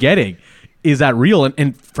what is she getting? Is that real?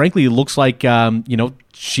 And frankly, it looks like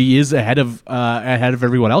she is ahead of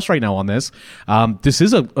everyone else right now on this. This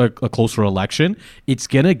is a closer election. It's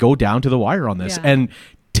gonna go down to the wire on this, and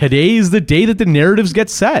today is the day that the narratives get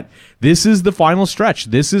set. This is the final stretch.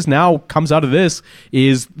 This is now comes out of this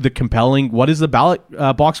is the compelling. What is the ballot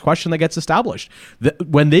box question that gets established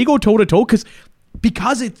when they go toe to toe?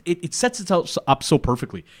 Because it sets itself up so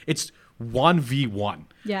perfectly. It's 1v1.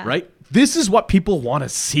 Yeah. Right. This is what people want to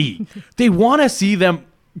see. They want to see them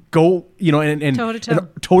go, and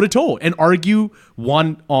toe to toe and argue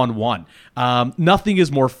one-on-one. Nothing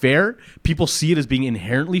is more fair. People see it as being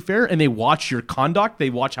inherently fair, and they watch your conduct. They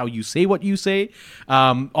watch how you say what you say.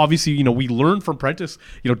 Obviously, we learn from Prentice,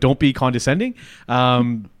 don't be condescending.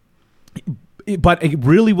 But it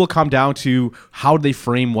really will come down to how they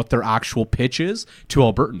frame what their actual pitch is to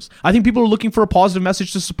Albertans. I think people are looking for a positive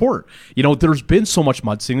message to support. There's been so much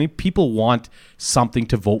mudslinging. People want something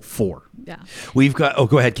to vote for. Yeah. We've got... Oh,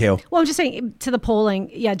 go ahead, Kao. Well, I'm just saying, to the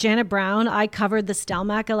polling, Janet Brown, I covered the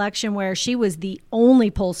Stelmach election where she was the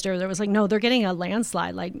only pollster that was like, no, they're getting a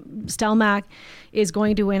landslide. Like, Stelmach is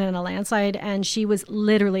going to win in a landslide, and she was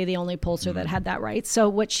literally the only pollster that had that right. So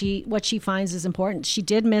what she finds is important. She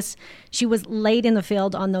did miss... She was late in the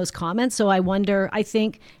field on those comments, so I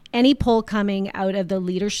think any poll coming out of the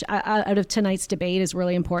leadership, out of tonight's debate is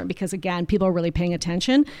really important because, again, people are really paying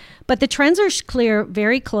attention. But the trends are clear,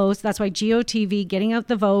 very close. That's why GOTV, getting out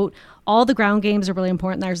the vote, all the ground games are really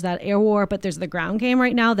important. There's that air war, but there's the ground game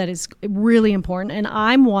right now that is really important. And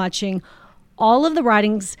I'm watching all of the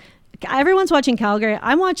ridings. Everyone's watching Calgary.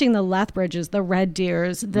 I'm watching the Lethbridges, the Red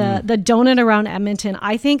Deers, the donut around Edmonton.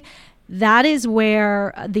 I think that is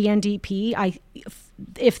where the NDP,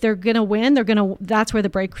 if they're going to win, that's where the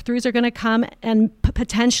breakthroughs are going to come, and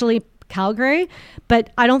potentially Calgary. But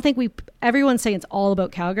I don't think everyone's saying it's all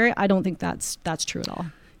about Calgary. I don't think that's true at all.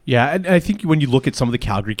 Yeah, and I think when you look at some of the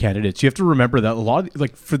Calgary candidates, you have to remember that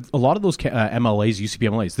for a lot of those MLAs, UCP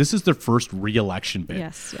MLAs, this is their first re-election bid.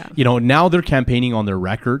 Yes, yeah. Now they're campaigning on their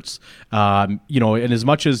records. And as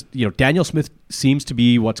much as Danielle Smith seems to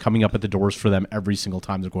be what's coming up at the doors for them every single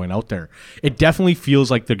time they're going out there. It definitely feels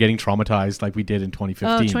like they're getting traumatized like we did in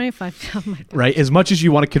 2015. 25. Oh my God. Right? As much as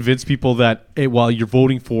you want to convince people that while you're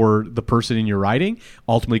voting for the person in your riding,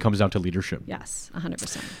 ultimately comes down to leadership. Yes,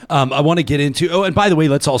 100%. I want to get into, and by the way,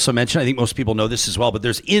 let's also mention, I think most people know this as well, but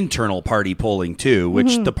there's internal party polling too,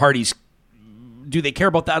 which the parties, do they care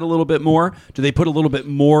about that a little bit more? Do they put a little bit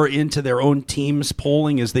more into their own team's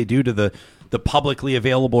polling as they do to the publicly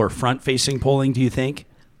available or front-facing polling, do you think?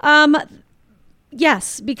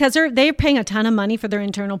 Yes, because they're paying a ton of money for their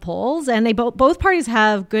internal polls, and they both parties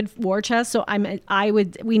have good war chests. So we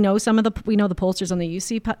know the pollsters on the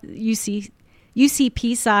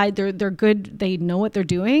UCP side. They're good. They know what they're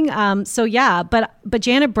doing. So yeah, but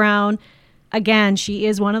Janet Brown, again, she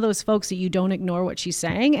is one of those folks that you don't ignore what she's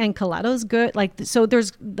saying, and Coleto's good. So they're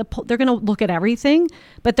going to look at everything,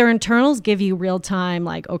 but their internals give you real time,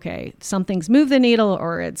 like, okay, something's moved the needle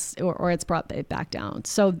or it's brought it back down.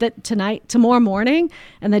 So that tomorrow morning,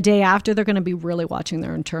 and the day after, they're going to be really watching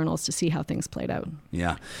their internals to see how things played out.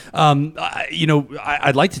 Yeah.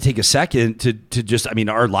 I'd like to take a second to just,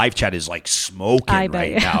 our live chat is like smoking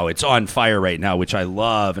right now. It's on fire right now, which I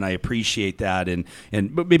love, and I appreciate that. And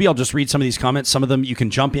maybe I'll just read some of these comments. Some of them you can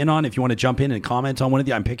jump in on if you want to jump in and comment on one of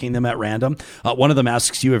the. I'm picking them at random. One of them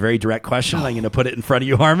asks you a very direct question. I'm going to put it in front of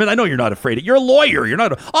you, Harman. I know you're not afraid. You're a lawyer.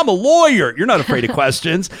 I'm a lawyer. You're not afraid of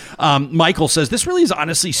questions. Michael says, this really is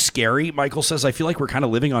honestly scary. Michael says, I feel like we're kind of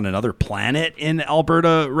living on another planet in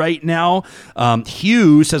Alberta right now.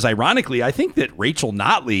 Hugh says, ironically, I think that Rachel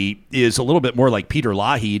Notley is a little bit more like Peter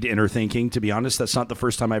Lougheed in her thinking. To be honest, that's not the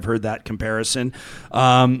first time I've heard that comparison.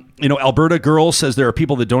 Alberta Girl says there are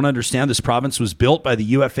people that don't understand this province was built by the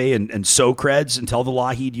UFA and Socreds until the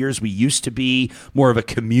Lougheed years. We used to be more of a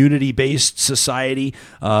community-based society,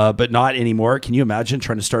 but not anymore. Can you imagine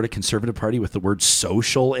trying to start a conservative party with the word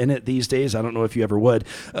social in it these days? I don't know if you ever would.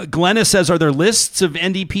 Glenna says, are there lists of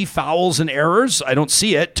NDP fouls and errors? I don't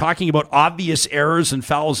see it. Talking about obvious errors and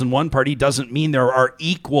fouls in one party doesn't mean there are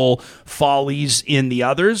equal follies in the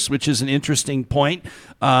others, which is an interesting point.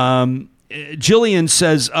 Jillian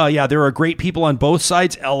says, there are great people on both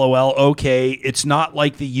sides. LOL. Okay. It's not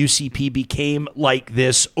like the UCP became like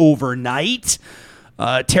this overnight.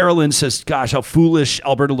 Tara Lynn says, gosh, how foolish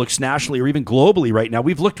Alberta looks nationally or even globally right now.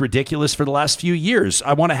 We've looked ridiculous for the last few years.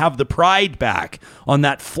 I want to have the pride back on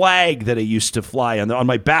that flag that I used to fly on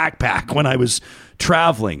my backpack when I was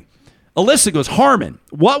traveling. Alyssa goes, Harman,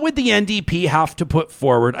 what would the NDP have to put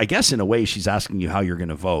forward? I guess in a way she's asking you how you're going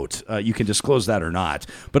to vote. You can disclose that or not.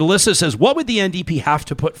 But Alyssa says, what would the NDP have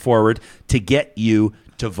to put forward to get you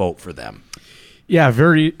to vote for them? Yeah,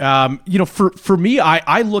 very, for me,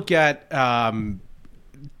 I look at,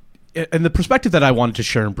 and the perspective that I wanted to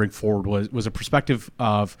share and bring forward was a perspective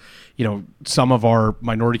of, some of our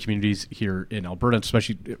minority communities here in Alberta,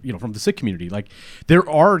 especially, from the Sikh community. Like, there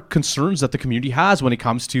are concerns that the community has when it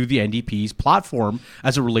comes to the NDP's platform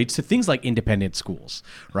as it relates to things like independent schools,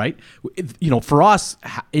 right? For us,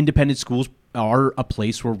 independent schools are a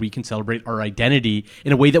place where we can celebrate our identity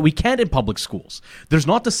in a way that we can't in public schools. There's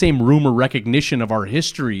not the same room or recognition of our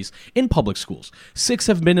histories in public schools. Sikhs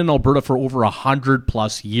have been in Alberta for over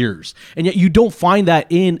 100+ years, and yet you don't find that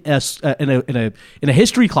in a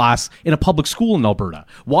history class in a public school in Alberta.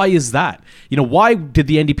 Why is that? Why did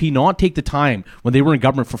the NDP not take the time when they were in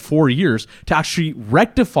government for 4 years to actually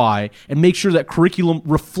rectify and make sure that curriculum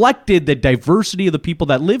reflected the diversity of the people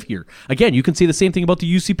that live here? Again, you can say the same thing about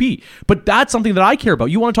the UCP, but that's something that I care about.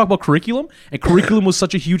 You want to talk about curriculum, and curriculum was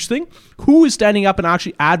such a huge thing. Who is standing up and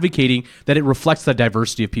actually advocating that it reflects the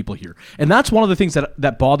diversity of people here? And that's one of the things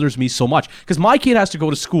that bothers me so much, because my kid has to go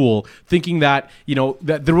to school thinking that,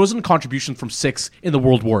 that there wasn't a contribution from Sikhs in the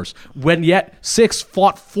World Wars, when yet Sikhs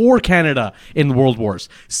fought for Canada in the World Wars.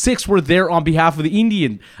 Sikhs were there on behalf of the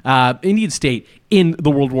Indian state in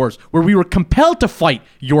the World Wars, where we were compelled to fight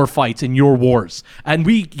your fights and your wars. And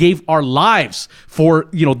we gave our lives for,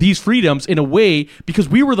 these freedoms in a way, because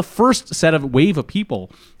we were the first wave of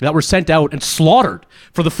people that were sent out and slaughtered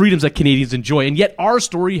for the freedoms that Canadians enjoy. And yet our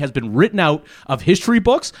story has been written out of history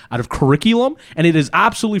books, out of curriculum, and it is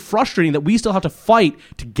absolutely frustrating that we still have to fight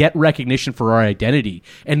to get recognition for our identity.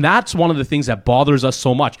 And that's one of the things that bothers us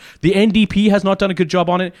so much. The NDP has not done a good job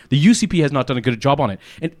on it. The UCP has not done a good job on it.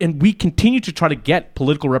 And we continue to try to get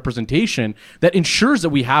political representation that ensures that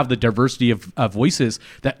we have the diversity of voices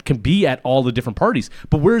that can be at all the different parties.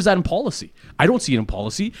 But where is that in policy? I don't see it in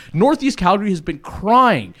policy. Northeast Calgary has been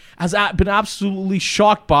crying, has been absolutely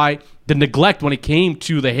shocked by the neglect when it came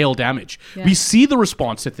to the hail damage. Yeah. We see the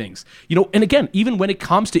response to things, and again, even when it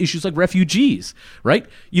comes to issues like refugees, right?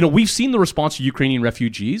 We've seen the response to Ukrainian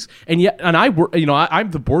refugees, and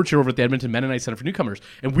I'm the board chair over at the Edmonton Mennonite Center for Newcomers,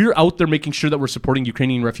 and we're out there making sure that we're supporting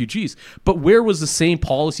Ukrainian refugees. But where was the same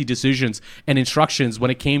policy decisions and instructions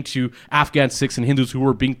when it came to Afghan Sikhs and Hindus who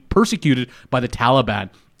were being persecuted by the Taliban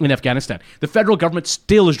in Afghanistan? The federal government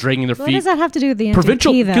still is dragging their feet. What does that have to do with the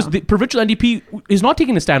NDP, because the provincial NDP is not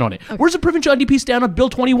taking a stand on it. Okay. Where's the provincial NDP stand on Bill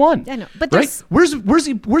 21? I know, but right? Where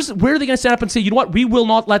are they going to stand up and say, you know what, we will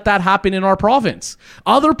not let that happen in our province?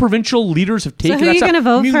 Other provincial leaders have taken that. So who are you going to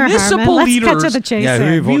vote for, Harman? Let's cut to the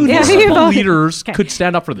chase. Municipal leaders could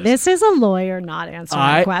stand up for this. This is a lawyer not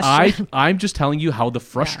answering the question. I'm just telling you how the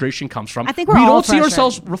frustration comes from. I think we don't see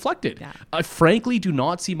ourselves reflected. Yeah. I frankly do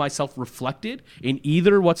not see myself reflected in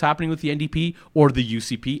either what's happening with the NDP or the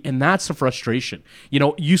UCP, and that's the frustration.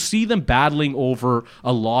 You see them battling over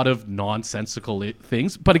a lot of nonsensical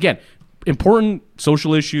things, but again, important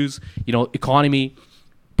social issues, economy,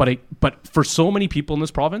 but for so many people in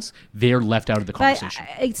this province, they're left out of the conversation.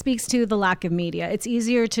 But it speaks to the lack of media. It's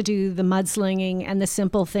easier to do the mudslinging and the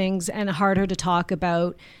simple things and harder to talk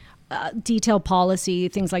about detailed policy,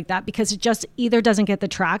 things like that, because it just either doesn't get the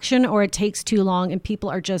traction or it takes too long and people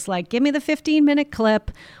are just like, give me the 15-minute clip.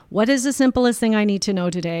 What is the simplest thing I need to know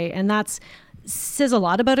today? And that says a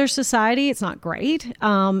lot about our society. It's not great.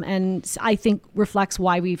 And I think reflects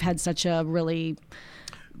why we've had such a really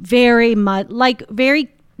very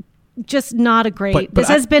just not a great. This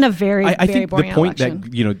has been a very, I very think boring the point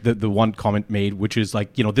election. that the one comment made, which is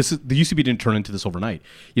like, this is the UCP didn't turn into this overnight.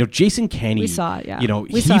 Jason Kenney, we saw it. Yeah,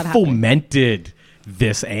 he fomented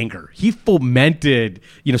this anger. He fomented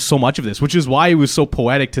so much of this, which is why it was so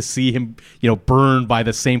poetic to see him burned by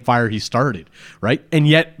the same fire he started, right? And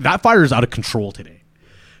yet that fire is out of control today.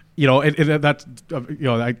 That's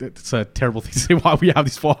it's a terrible thing to say while we have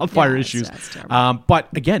these wildfire issues. But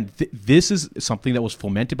again, this is something that was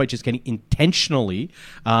fomented by Jason Kenney intentionally.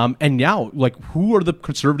 And now, who are the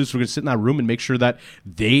conservatives who are going to sit in that room and make sure that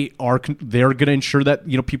they're going to ensure that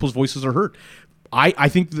people's voices are heard? I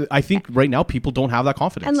think right now people don't have that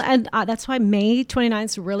confidence. And that's why May 29th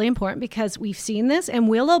is really important, because we've seen this. And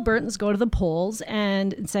will Albertans go to the polls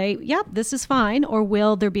and say, yep, this is fine, or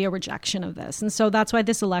will there be a rejection of this? And so that's why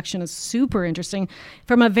this election is super interesting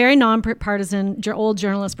from a very nonpartisan old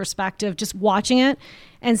journalist perspective, just watching it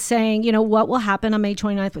and saying, what will happen on May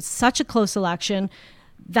 29th with such a close election?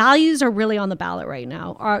 Values are really on the ballot right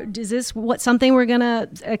now. Is this something we're going to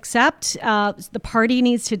accept? The party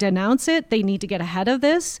needs to denounce it. They need to get ahead of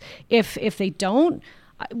this. If they don't,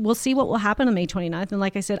 we'll see what will happen on May 29th. And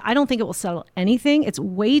like I said, I don't think it will settle anything. It's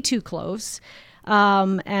way too close.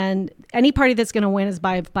 And any party that's going to win is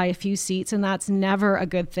by a few seats, and that's never a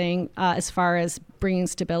good thing as far as bringing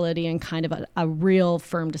stability and kind of a real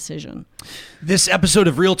firm decision. This episode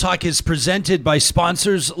of Real Talk is presented by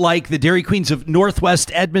sponsors like the Dairy Queens of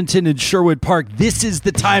Northwest Edmonton and Sherwood Park. This is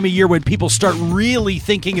the time of year when people start really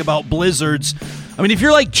thinking about blizzards. I mean, if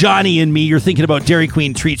you're like Johnny and me, you're thinking about Dairy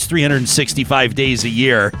Queen treats 365 days a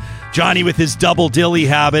year. Johnny with his double dilly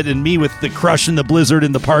habit, and me with the crushing the blizzard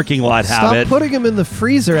in the parking lot habit. Stop putting him in the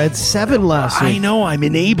freezer. I had 7 last week. I know, I'm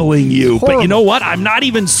enabling you. But you know what? I'm not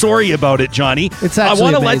even sorry about it, Johnny. It's actually I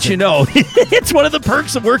want to let you know. It's one of the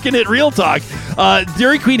perks of working at Real Talk.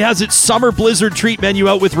 Dairy Queen has its summer blizzard treat menu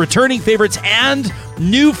out with returning favorites and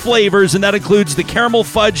new flavors, and that includes the caramel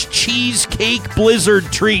fudge cheesecake blizzard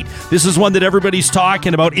treat. This is one that everybody's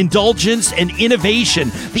talking about. Indulgence and innovation,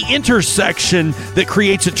 the intersection that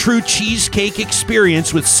creates a true cheesecake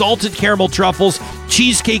experience with salted caramel truffles,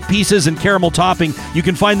 cheesecake pieces, and caramel topping. You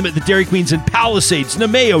can find them at the Dairy Queens in Palisades,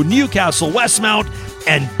 Nemeo, Newcastle, Westmount,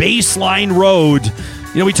 and Baseline Road.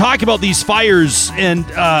 We talk about these fires, and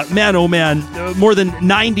man, oh man, more than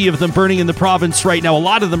 90 of them burning in the province right now. A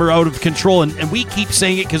lot of them are out of control, and we keep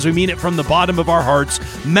saying it because we mean it from the bottom of our hearts.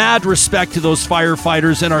 Mad respect to those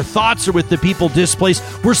firefighters, and our thoughts are with the people displaced.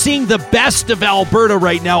 We're seeing the best of Alberta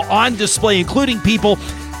right now on display, including people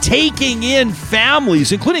taking in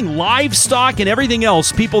families, including livestock and everything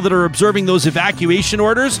else, people that are observing those evacuation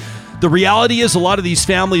orders. The reality is a lot of these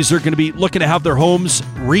families are going to be looking to have their homes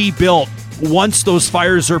rebuilt once those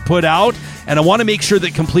fires are put out, and I want to make sure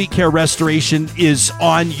that Complete Care Restoration is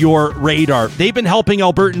on your radar. They've been helping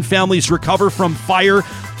Albertan families recover from fire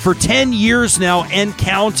for 10 years now and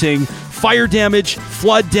counting. fire damage,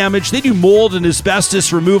 flood damage. They do mold and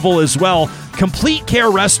asbestos removal as well. Complete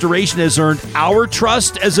Care Restoration has earned our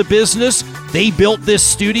trust as a business. They built this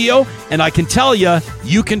studio, and I can tell you,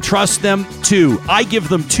 you can trust them too. I give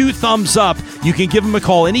them 2 thumbs up. You can give them a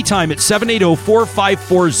call anytime at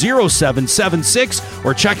 780-454-0776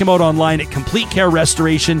 or check them out online at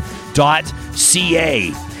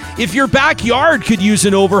completecarerestoration.ca. If your backyard could use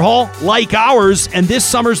an overhaul like ours, and this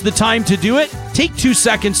summer's the time to do it, take 2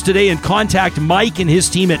 seconds today and contact Mike and his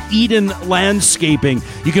team at Eden Landscaping.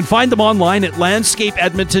 You can find them online at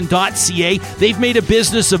landscapeedmonton.ca. They've made a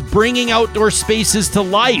business of bringing outdoor spaces to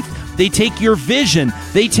life. They take your vision,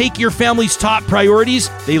 they take your family's top priorities,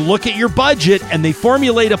 they look at your budget, and they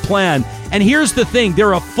formulate a plan. And here's the thing,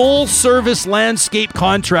 they're a full-service landscape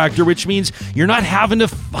contractor, which means you're not having to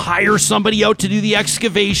hire somebody out to do the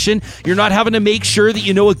excavation. You're not having to make sure that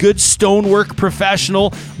you know a good stonework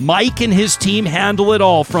professional. Mike and his team handle it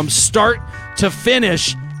all from start to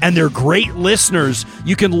finish, and they're great listeners.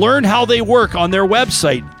 You can learn how they work on their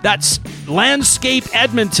website. That's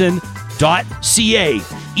landscapeedmonton.ca.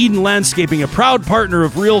 Eden Landscaping, a proud partner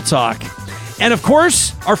of Real Talk. And of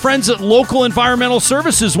course, our friends at Local Environmental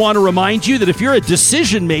Services want to remind you that if you're a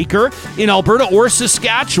decision maker in Alberta or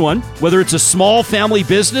Saskatchewan, whether it's a small family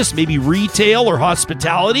business, maybe retail or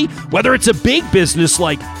hospitality, whether it's a big business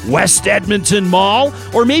like West Edmonton Mall,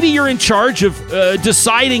 or maybe you're in charge of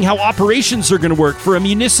deciding how operations are going to work for a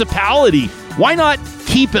municipality, why not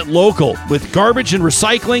keep it local with garbage and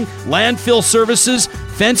recycling, landfill services,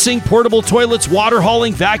 fencing, portable toilets, water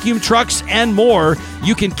hauling, vacuum trucks, and more?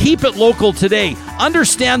 You can keep it local today.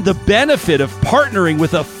 Understand the benefit of partnering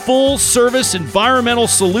with a full-service environmental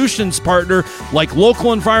solutions partner like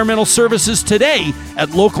Local Environmental Services today at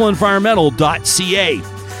localenvironmental.ca.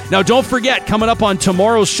 Now, don't forget, coming up on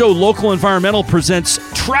tomorrow's show, Local Environmental presents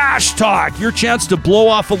Trash Talk, your chance to blow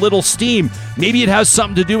off a little steam. Maybe it has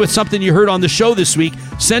something to do with something you heard on the show this week.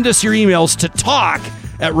 Send us your emails to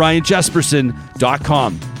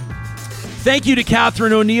talk@ryanjesperson.com. Thank you to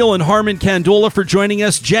Catherine O'Neill and Harmon Candola for joining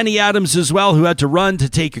us. Jenny Adams as well, who had to run to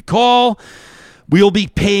take a call. We'll be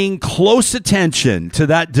paying close attention to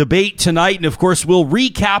that debate tonight, and of course, we'll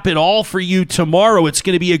recap it all for you tomorrow. It's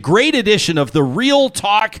going to be a great edition of the Real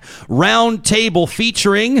Talk Roundtable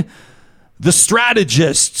featuring the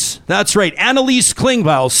strategists. That's right. Annalise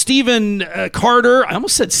Klingbeil, Stephen Carter. I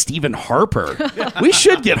almost said Stephen Harper. We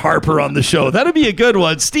should get Harper on the show. That'd be a good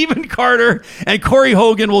one. Stephen Carter and Corey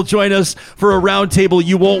Hogan will join us for a roundtable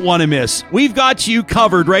you won't want to miss. We've got you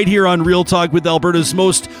covered right here on Real Talk with Alberta's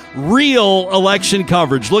most real election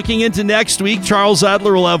coverage. Looking into next week, Charles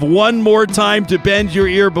Adler will have one more time to bend your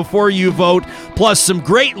ear before you vote, plus some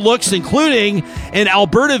great looks, including an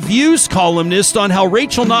Alberta Views columnist on how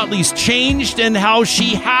Rachel Notley's changed and how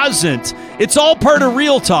she hasn't. It's all part of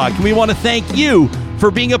Real Talk, and we want to thank you for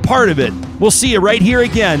being a part of it. We'll see you right here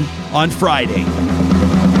again on Friday.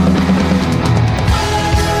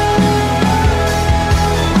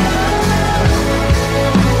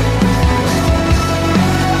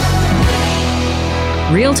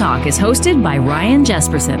 Real Talk is hosted by Ryan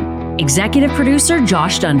Jesperson, executive producer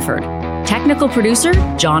Josh Dunford, technical producer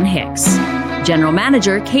John Hicks, general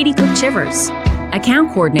manager Katie Cook-Chivers,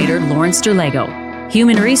 account coordinator Lawrence Derlego,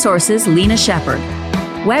 human resources Lena Shepard,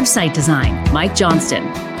 website design Mike Johnston,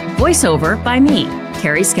 voiceover by me,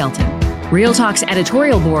 Carrie Skelton. Real Talk's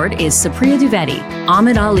editorial board is Supriya Dwivedi,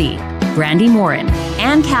 Ahmed Ali, Brandy Morin,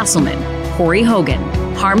 Ann Castleman, Corey Hogan,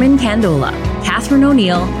 Harmon Candola, Catherine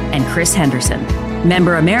O'Neill, and Chris Henderson.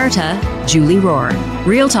 Member Emerita, Julie Rohr.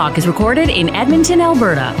 Real Talk is recorded in Edmonton,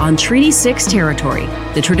 Alberta on Treaty 6 territory,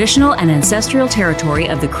 the traditional and ancestral territory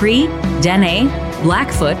of the Cree, Dene,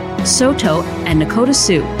 Blackfoot, Saulteaux, and Nakota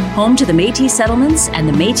Sioux, home to the Métis settlements and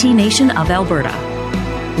the Métis Nation of Alberta.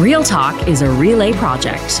 Real Talk is a relay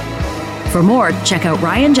project. For more, check out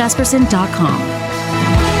ryanjesperson.com.